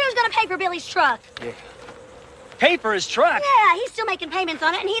 And just who's gonna pay for Billy's truck? Yeah. Pay for his truck? Yeah, he's still making payments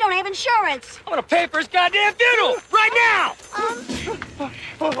on it, and he don't have insurance. I'm gonna pay for his goddamn funeral right now!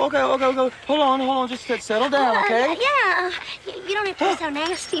 Okay. Hold on. Just settle down, okay? Yeah. You don't have to be so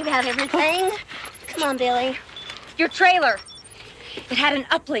nasty about everything. Come on, Billy. Your trailer. It had an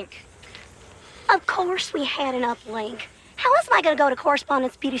uplink. Of course we had an uplink. How else am I gonna go to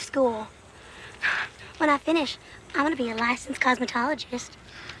correspondence beauty school? When I finish, I'm gonna be a licensed cosmetologist.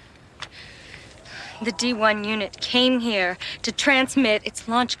 The D1 unit came here to transmit its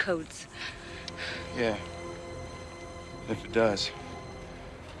launch codes. Yeah. If it does.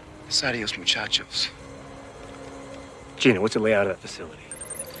 Adios, muchachos. Gina, what's the layout of that facility?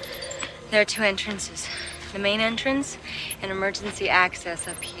 There are 2 entrances. The main entrance and emergency access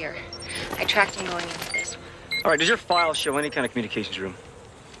up here. I tracked him going into this one. All right, does your file show any kind of communications room?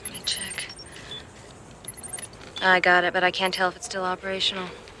 Let me check. I got it, but I can't tell if it's still operational. All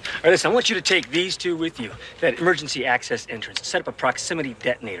right, listen, I want you to take these 2 with you. That emergency access entrance. Set up a proximity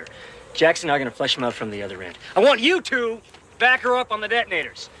detonator. Jackson and I are going to flush him out from the other end. I want you 2 back her up on the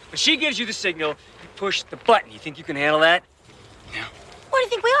detonators. When she gives you the signal, you push the button. You think you can handle that? What do you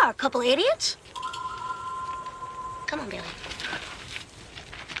think we are, a couple of idiots? Come on, Billy.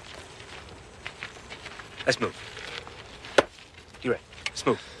 Let's move. You ready? Let's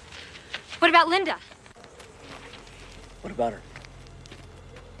move. What about Linda? What about her?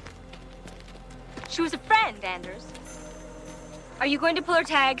 She was a friend, Anders. Are you going to pull her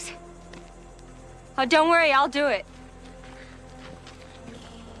tags? Oh, don't worry, I'll do it.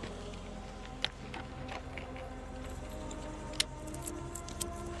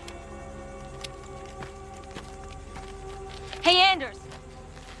 Hey, Anders.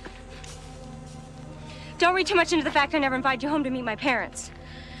 Don't read too much into the fact I never invited you home to meet my parents.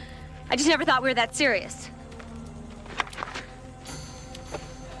 I just never thought we were that serious.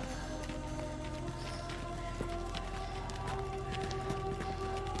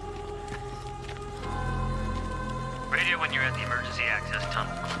 Radio when you're at the emergency access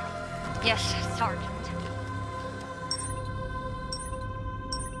tunnel. Yes, Sergeant.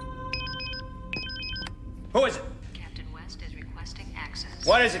 Who is it? Captain West is requesting access.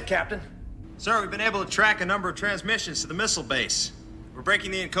 What is it, Captain? Sir, we've been able to track a number of transmissions to the missile base. We're breaking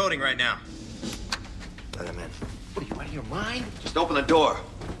the encoding right now. Let him in. What are you, out of your mind? Just open the door.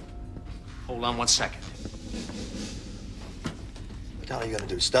 Hold on 1 second. What the hell are you gonna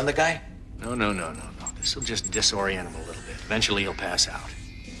do? Stun the guy? No. This will just disorient him a little bit. Eventually he'll pass out.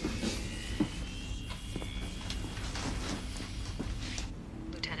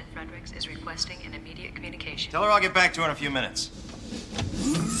 Lieutenant Fredericks is requesting an immediate communication. Tell her I'll get back to her in a few minutes.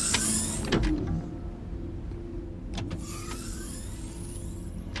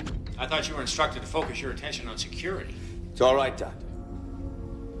 I thought you were instructed to focus your attention on security. It's all right, Doctor.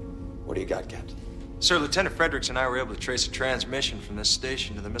 What do you got, Captain? Sir, Lieutenant Fredericks and I were able to trace a transmission from this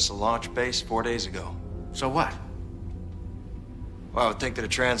station to the missile launch base 4 days ago. So what? Well, I would think that a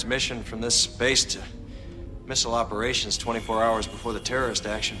transmission from this base to missile operations 24 hours before the terrorist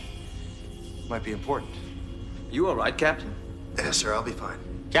action might be important. You all right, Captain? Yes, sir, I'll be fine.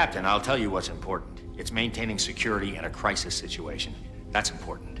 Captain, I'll tell you what's important. It's maintaining security in a crisis situation. That's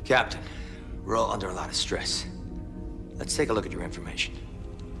important. Captain, we're all under a lot of stress. Let's take a look at your information.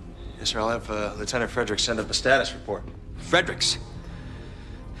 Yes, sir, I'll have Lieutenant Fredericks send up a status report. Fredericks?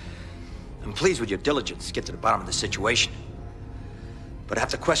 I'm pleased with your diligence to get to the bottom of the situation. But I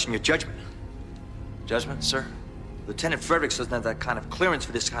have to question your judgment. Judgment, sir? Lieutenant Fredericks doesn't have that kind of clearance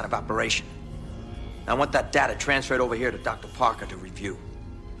for this kind of operation. I want that data transferred over here to Dr. Parker to review.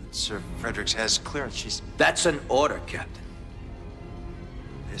 Sir, Fredericks has clearance. That's an order, Captain.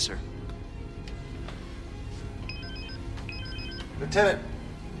 Yes, sir. Lieutenant,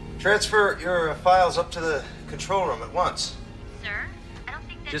 transfer your files up to the control room at once. Sir, I don't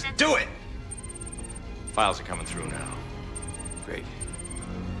think Just do it! Files are coming through now. Great.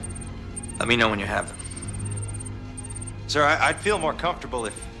 Let me know when you have them. Sir, I'd feel more comfortable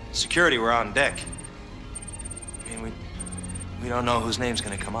if security were on deck. I mean, we don't know whose name's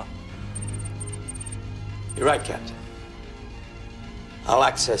gonna come up. You're right, Captain. I'll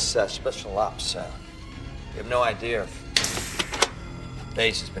access special ops. We have no idea if the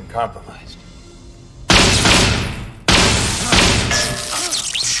base has been compromised.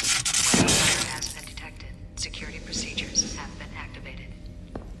 Has been detected. Security procedures have been activated.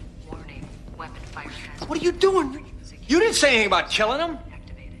 Warning, weapon fire has... What are you doing? You didn't say anything about killing him.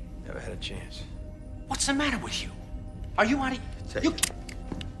 Never had a chance. What's the matter with you? Are you out of... You...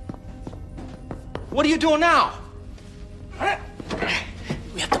 What are you doing now?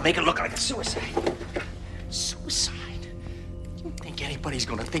 We have to make it look like a suicide. Suicide? You think anybody's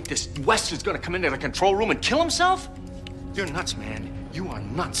gonna think this West is gonna come into the control room and kill himself? You're nuts, man. You are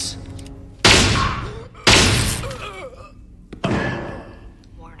nuts.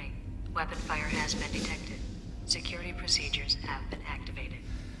 Warning, weapon fire has been detected. Security procedures have been activated.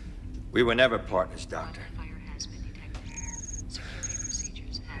 We were never partners, Doctor. Fire has been detected. Security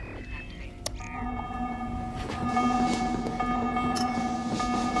procedures have been activated.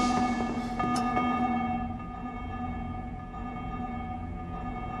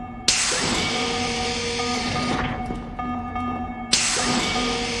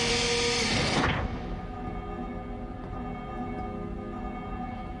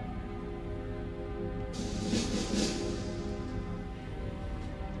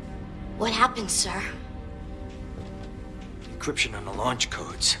 What happened, sir? Encryption on the launch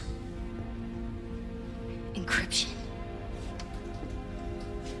codes. Encryption.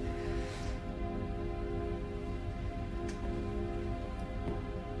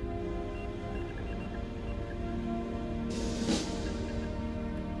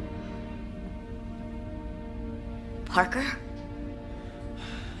 Parker?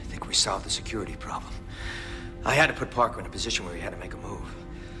 I think we solved the security problem. I had to put Parker in a position where he had to make a move.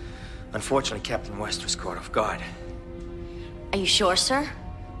 Unfortunately, Captain West was caught off guard. Are you sure, sir?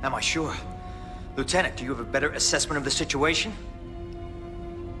 Am I sure? Lieutenant, do you have a better assessment of the situation?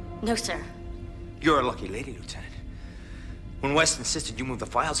 No, sir. You're a lucky lady, Lieutenant. When West insisted you move the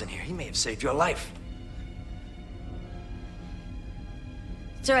files in here, he may have saved your life.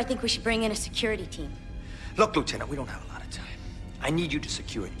 Sir, I think we should bring in a security team. Look, Lieutenant, we don't have a lot of time. I need you to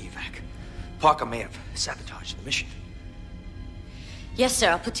secure an evac. Parker may have sabotaged the mission. Yes, sir.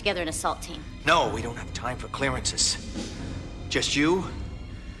 I'll put together an assault team. No, we don't have time for clearances. Just you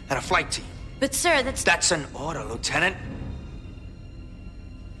and a flight team. But, sir, that's... That's an order, Lieutenant.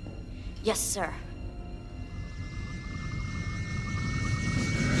 Yes, sir.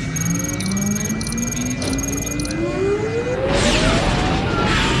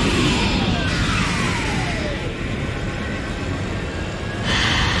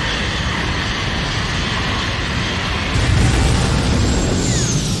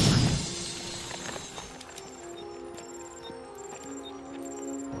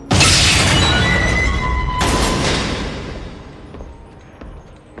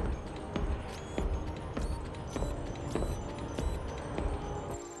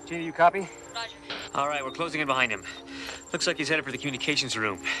 Gina, you copy? Roger. All right, we're closing in behind him. Looks like he's headed for the communications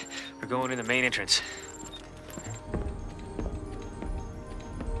room. We're going in the main entrance.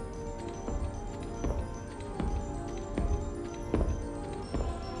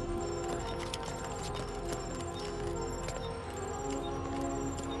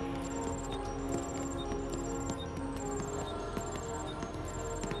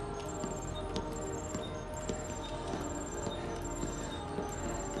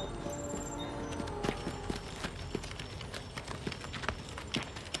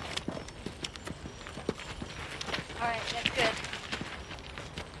 All right, that's good.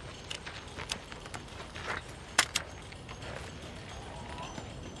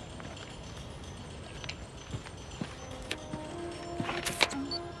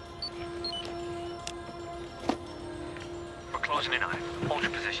 We're closing in on it. Hold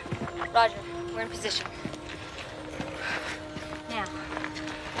your position. Roger, we're in position. Now,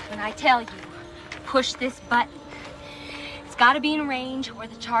 when I tell you, push this button, it's got to be in range or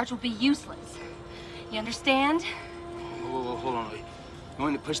the charge will be useless. You understand? Whoa, hold on. You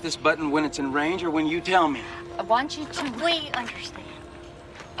want to push this button when it's in range or when you tell me? I want you to... We understand.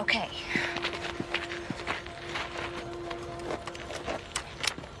 Okay.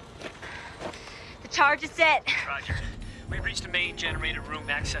 The charge is set. Roger. We've reached the main generator room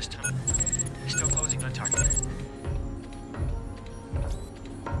access tunnel. We're still closing on target.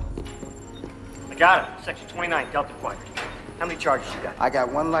 I got it. Section 29, Delta Quadrant. How many charges you got? I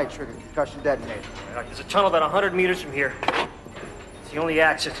got one light trigger concussion detonator. All right, there's a tunnel about 100 meters from here. It's the only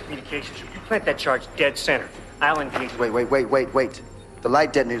access to communications room. You plant that charge dead center. I'll engage it. Wait. The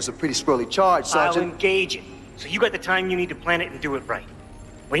light detonators are pretty squirrely charged, Sergeant. I'll engage it. So you got the time you need to plan it and do it right.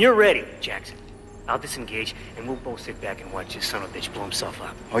 When you're ready, Jackson, I'll disengage and we'll both sit back and watch this son of a bitch blow himself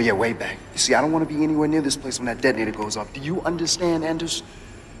up. Oh, yeah, way back. You see, I don't want to be anywhere near this place when that detonator goes off. Do you understand, Anders?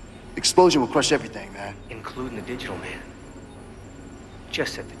 Explosion will crush everything, man. Including the digital man.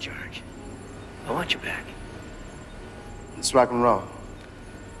 Just set the charge. I want your back. Let's rock and roll.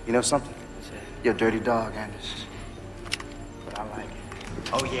 You know something? You're a dirty dog, Anders. But I like it.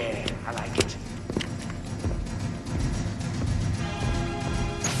 Oh, yeah, I like it.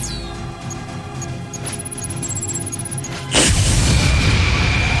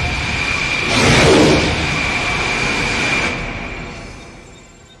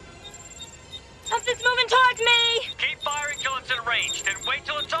 Something's moving towards me! Keep firing till it's in range, then wait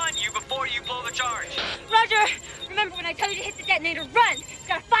till it's on you before you blow the charge. Roger! Remember when I tell you to hit the detonator, run! It's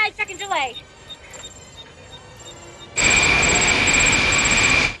got a 5-second delay.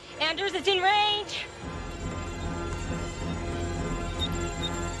 Anders, it's in range.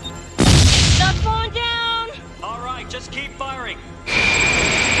 Stop slowing down! All right, just keep firing.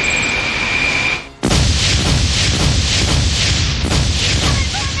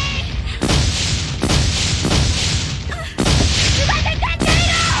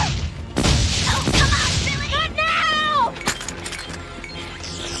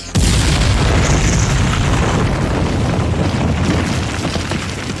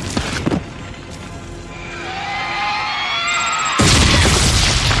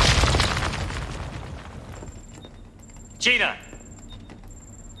 Gina!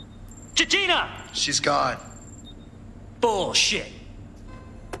 Gina! She's gone. Bullshit.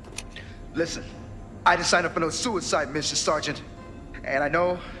 Listen, I didn't sign up for no suicide mission, Sergeant. And I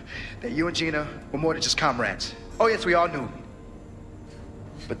know that you and Gina were more than just comrades. Oh, yes, we all knew.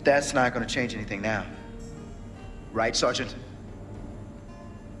 But that's not gonna change anything now. Right, Sergeant?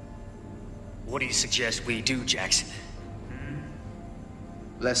 What do you suggest we do, Jackson?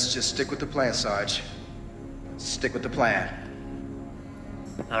 Let's just stick with the plan, Sarge. Stick with the plan.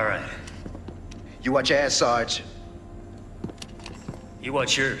 All right. You watch your ass, Sarge. You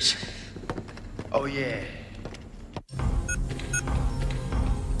watch yours. Oh, yeah.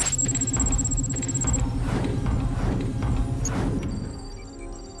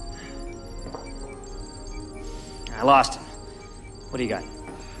 I lost him. What do you got?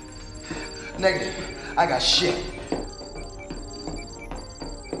 Negative. I got shit.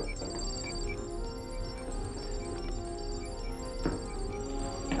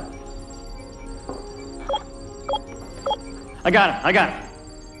 I got him.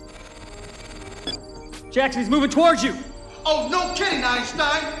 Jackson, he's moving towards you. Oh, no kidding,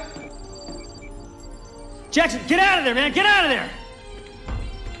 Einstein. Jackson, get out of there, man. Get out of there.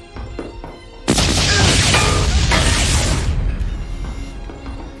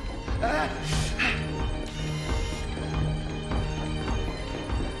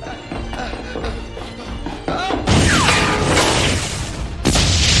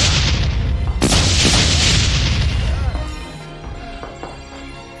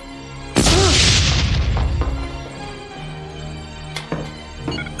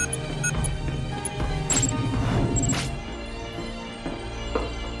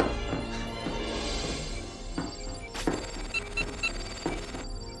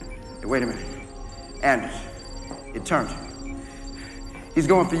 Wait a minute. Anders, it turned. He's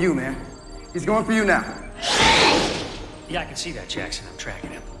going for you, man. He's going for you now. Yeah, I can see that, Jackson. I'm tracking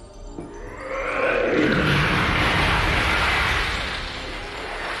him.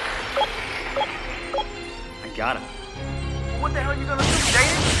 I got him. What the hell are you gonna do,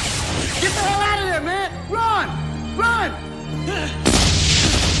 Jaden? Get the hell out of there, man! Run! Run!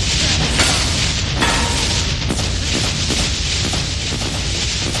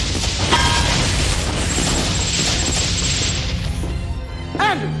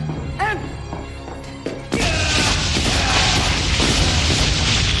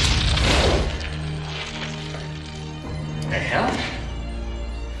 The hell?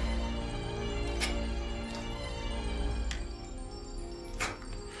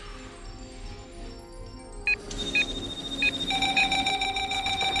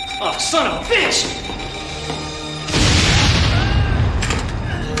 Oh, son of a bitch!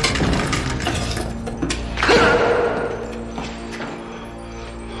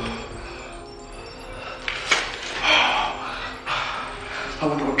 I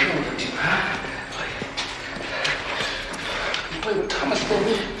wonder what killed you, huh? You play with Thomas,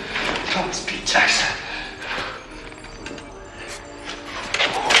 baby. Thomas P. Jackson.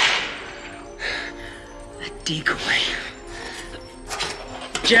 That decoy.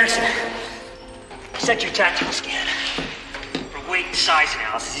 Jackson, set your tactical scan. For weight and size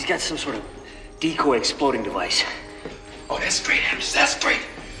analysis, he's got some sort of decoy exploding device. Oh, that's great, Anders. That's great.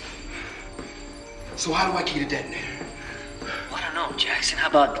 So how do I key the detonator? I don't know, Jackson. How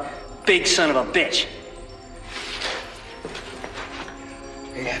about big son of a bitch?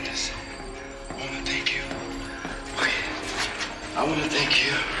 Hey, Anders, I want to thank you. I want to thank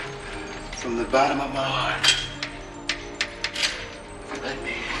you from the bottom of my heart. Let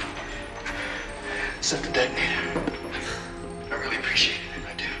me set the detonator. I really appreciate it.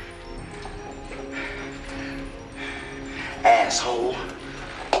 I do. Asshole.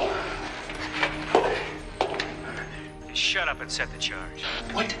 Shut up and set the charge.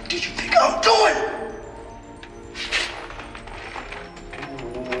 What do you think I'm doing?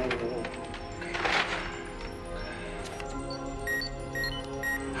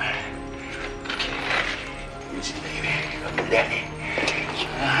 Easy, baby. Come to daddy.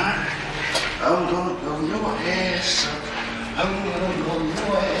 I'm gonna blow your ass up. I'm gonna blow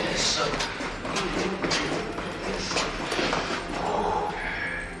your ass up.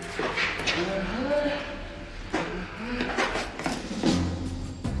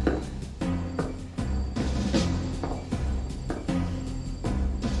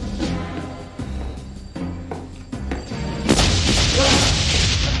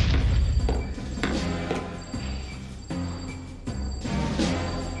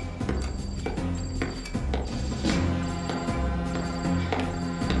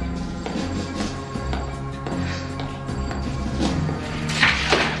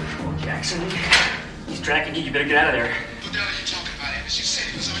 He's tracking you. You better get out of there. What the hell are you talking about, Anders? You said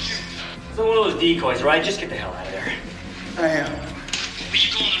it was on you. It's one of those decoys, all right? Just get the hell out of there. I am. But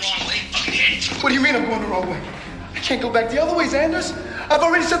you're going the wrong way, fuckhead. What do you mean I'm going the wrong way? I can't go back the other ways, Anders. I've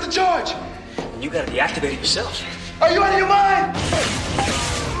already set the charge. You gotta deactivate it yourself. Are you out of your mind?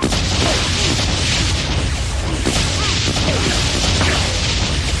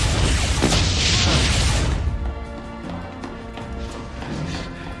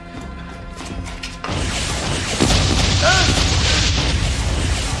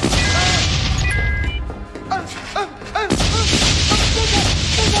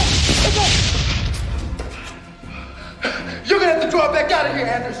 You're gonna have to draw back out of here,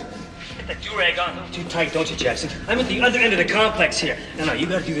 Anders. Get that do-rag on a little too tight, don't you, Jackson? I'm at the other end of the complex here. No, you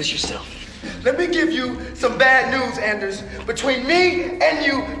gotta do this yourself. Let me give you some bad news, Anders. Between me and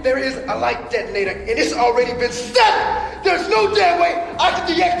you, there is a light detonator, and it's already been set! There's no damn way I can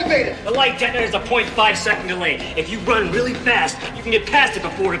deactivate it! The light detonator is a 0.5 second delay. If you run really fast, you can get past it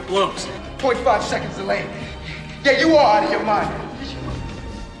before it blows. 0.5 seconds delay. Yeah, you are out of your mind.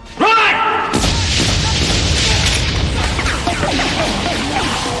 Run!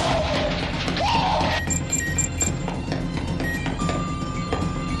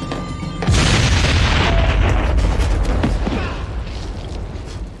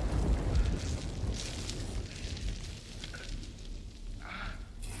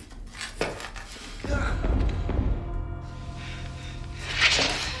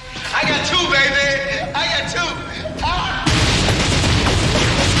 I got two, baby. I got two. Ah!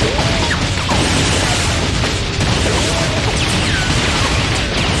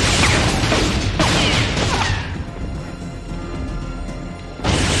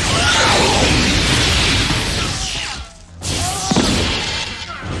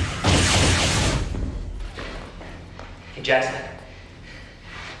 Hey, Jackson.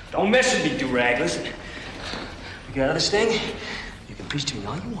 Don't mess with me, do-rag. Listen. You got out of this thing? You can preach to me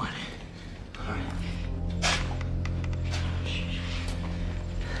all you want. All right.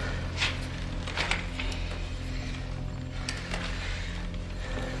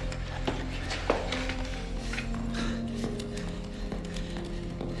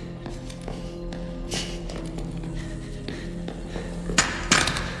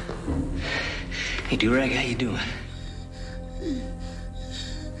 Hey, do-rag, how you doing?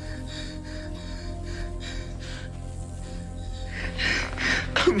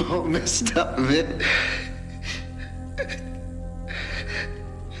 I'm all messed up, man.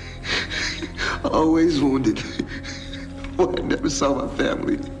 Always wounded. Boy, I never saw my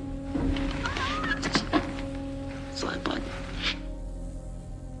family. It's like, buddy.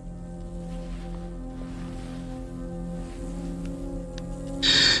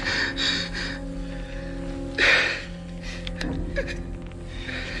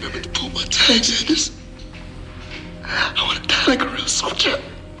 Remember to pull my tags, Anders. I want to die like a real soldier.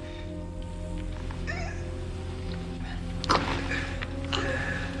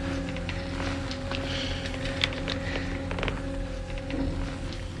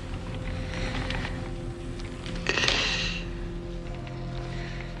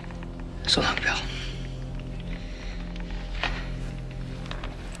 So long, pal.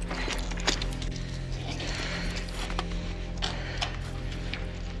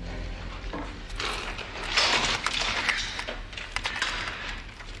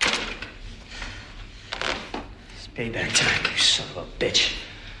 It's payback time, you son of a bitch.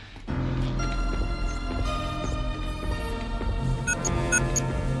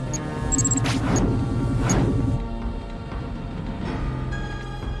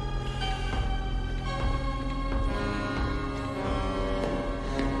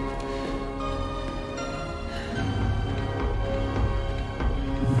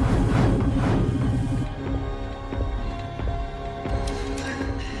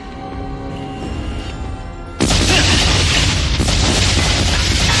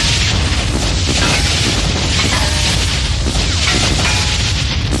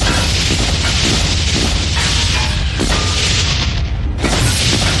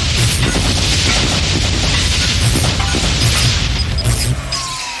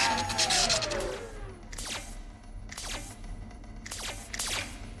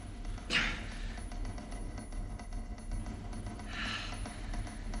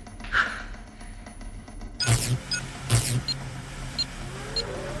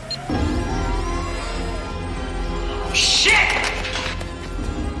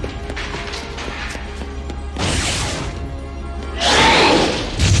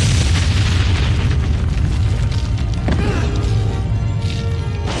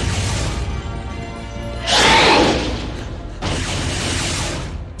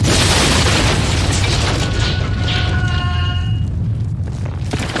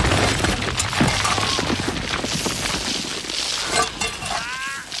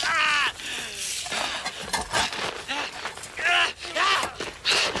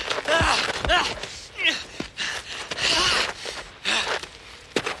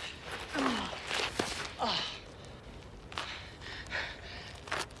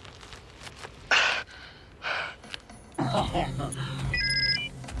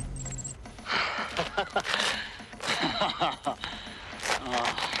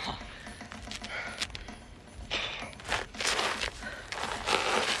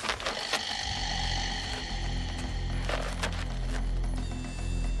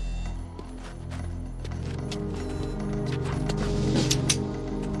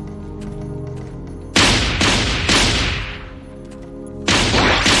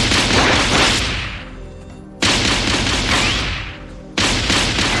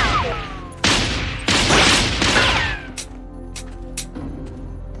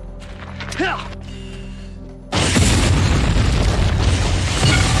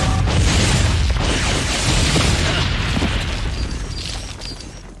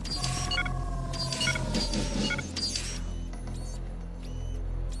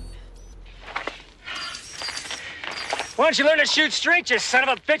 Why don't you learn to shoot straight, you son of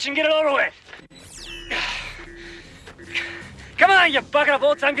a bitch, and get it over with? Come on, you bucket of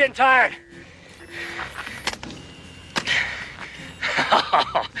bolts, I'm getting tired.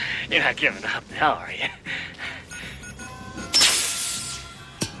 Oh, you're not giving up now, are you?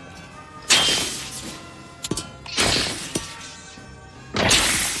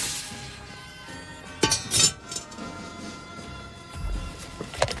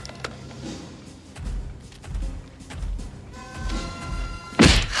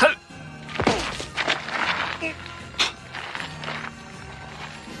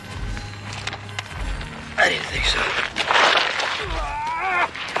 I didn't think so.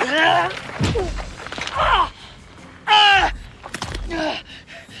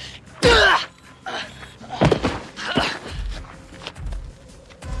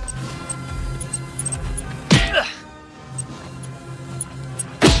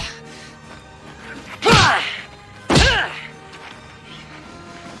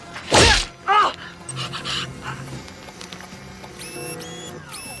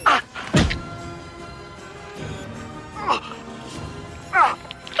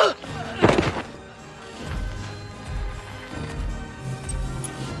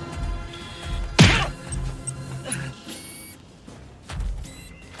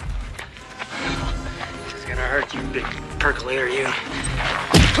 Hurt, you big percolator, you.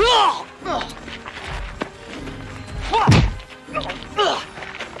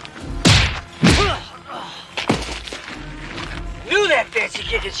 Knew that fancy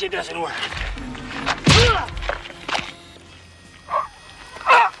kicking shit doesn't work.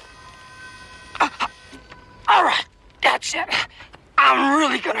 All right, that's it. I'm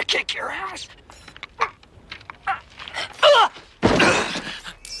really gonna kick your ass.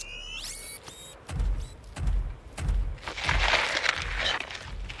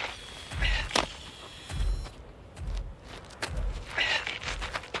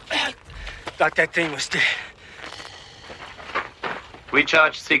 Thought that thing was dead.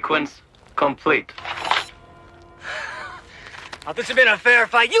 Recharge sequence complete. If this had been a fair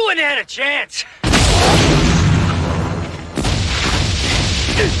fight, you wouldn't have had a chance.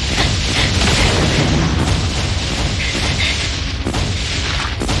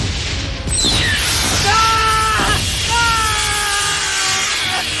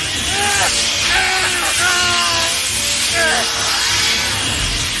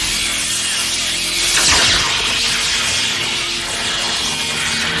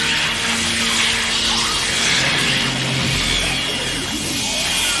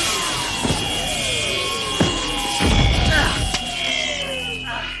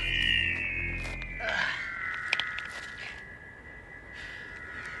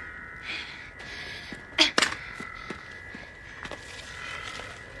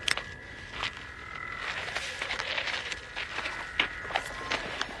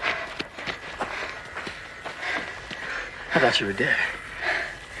 I thought you were dead.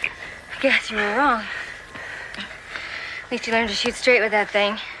 I guess you were wrong. At least you learned to shoot straight with that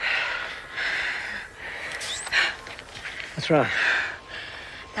thing. What's wrong?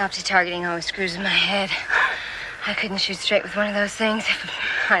 The optic targeting always screws in my head. I couldn't shoot straight with one of those things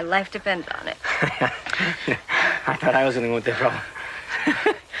if my life depended on it. I thought I was the one with the problem.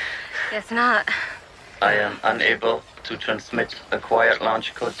 Guess not. I am unable to transmit acquired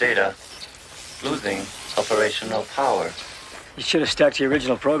launch code data. Losing operational power. You should have stuck to your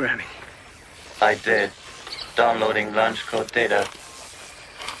original programming. I did. Downloading launch code data.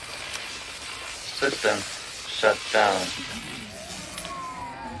 System shut down.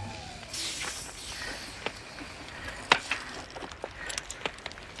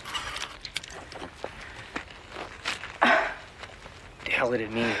 The hell did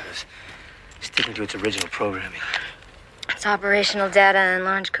it mean it was sticking to its original programming? Its operational data and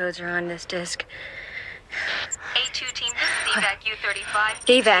launch codes are on this disk. A2 team, this is evac U-35.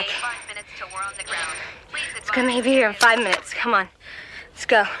 Evac. 5 minutes till we're on the ground. Please advise. It's gonna be here in 5 minutes. Come on. Let's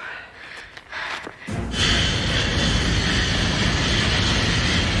go.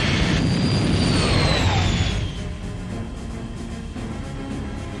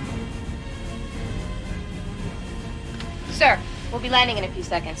 Sir, we'll be landing in a few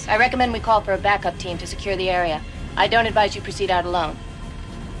seconds. I recommend we call for a backup team to secure the area. I don't advise you proceed out alone.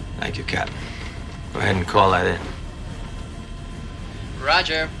 Thank you, Captain. Go ahead and call that in.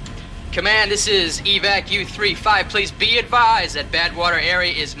 Roger. Command, this is evac U-35. Please be advised that Badwater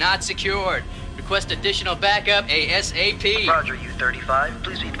area is not secured. Request additional backup ASAP. Roger, U-35.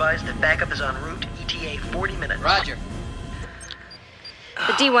 Please be advised that backup is en route. ETA 40 minutes. Roger.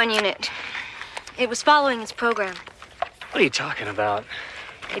 The D1 unit. It was following its program. What are you talking about?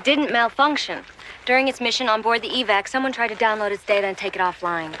 It didn't malfunction. During its mission on board the evac, someone tried to download its data and take it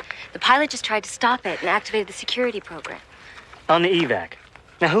offline. The pilot just tried to stop it and activated the security program. On the evac.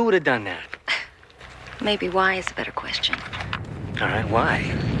 Now, who would have done that? Maybe why is a better question. All right, why?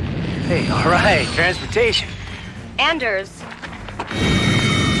 Hey, all right, transportation. Anders.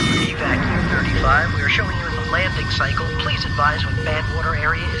 Evac U-35, we are showing you in the landing cycle. Please advise when Badwater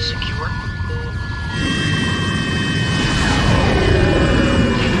area is secure.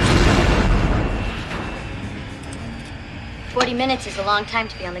 40 minutes is a long time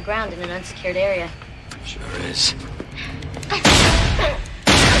to be on the ground in an unsecured area. Sure is.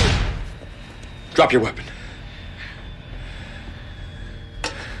 Drop your weapon.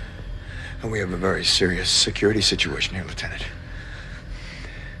 And we have a very serious security situation here, Lieutenant.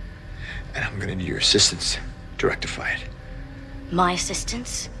 And I'm gonna need your assistance to rectify it. My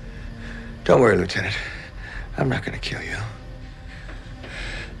assistance? Don't worry, Lieutenant. I'm not gonna kill you.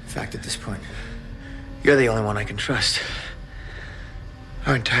 In fact, at this point, you're the only one I can trust.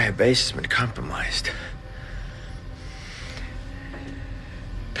 Our entire base has been compromised.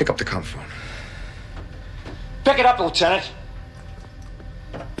 Pick up the comm phone. Pick it up, Lieutenant.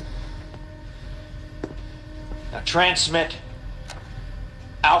 Now transmit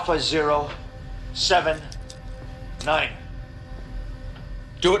Alpha 079.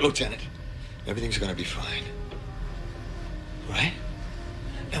 Do it, Lieutenant. Everything's gonna be fine. Right?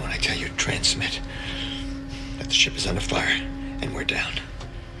 Now when I tell you transmit, that the ship is under fire and we're down.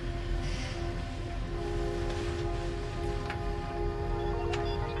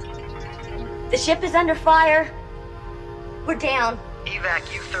 The ship is under fire. We're down.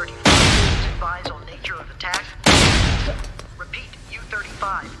 Evac U-35, please advise on nature of attack. Repeat,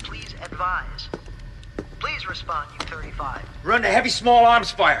 U-35, please advise. Please respond, U-35. We're under heavy small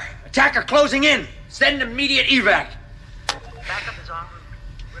arms fire. Attacker closing in. Send immediate evac. Backup is en route.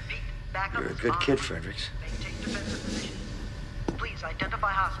 Repeat, backup You're a is good en kid, route. Fredericks. Maintain defensive position. Please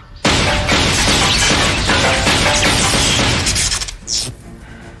identify hostiles.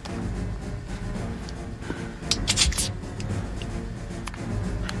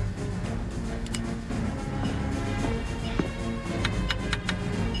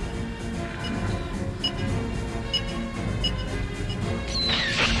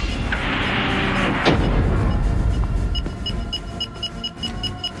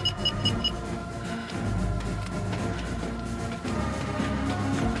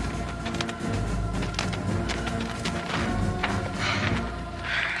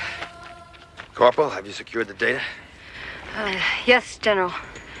 Corporal, have you secured the data? Yes, General.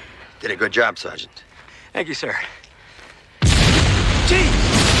 Did a good job, Sergeant. Thank you, sir.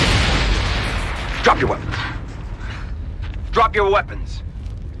 Drop your weapons. Drop your weapons.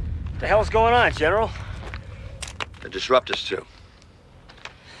 What the hell's going on, General? The disruptors, too.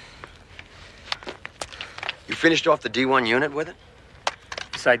 You finished off the D1 unit with it?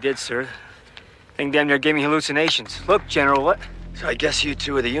 Yes, I did, sir. Thing damn near gave me hallucinations. Look, General, what? So I guess you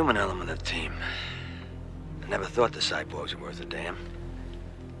two are the human element of the team. I never thought the cyborgs were worth a damn.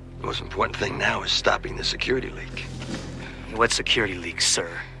 The most important thing now is stopping the security leak. What security leak,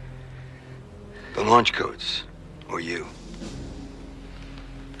 sir? The launch codes, or you.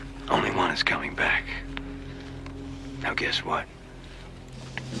 Only one is coming back. Now guess what?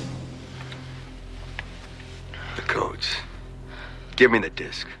 The codes. Give me the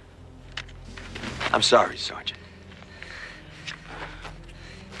disc. I'm sorry, Sergeant.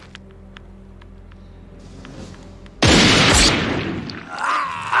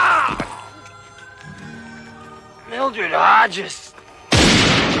 Mildred Hodges.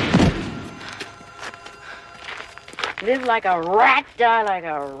 Live like a rat, die like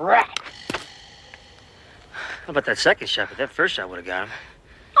a rat. How about that second shot? But that first shot would have got him.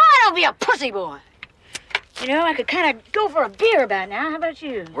 Oh, don't be a pussy boy. You know, I could kind of go for a beer about now. How about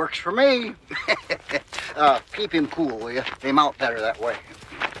you? Works for me. Keep him cool, will you? Came out better that way.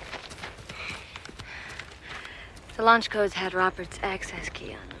 The launch codes had Robert's access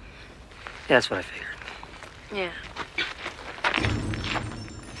key on them. Yeah, that's what I figured. Yeah.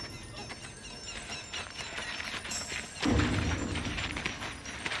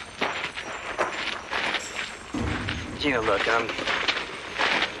 Gina, look,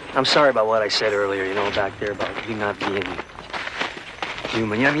 I'm sorry about what I said earlier, you know, back there about you not being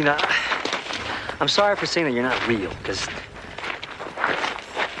human. I mean, I'm sorry for saying that you're not real, because...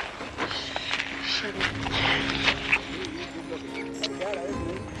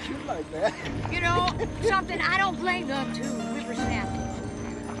 You know, something, I don't blame them two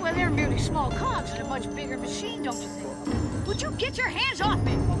whippersnappers. Well, they're merely small cogs in a much bigger machine, don't you think? Would you get your hands off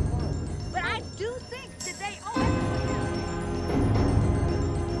me? But I do think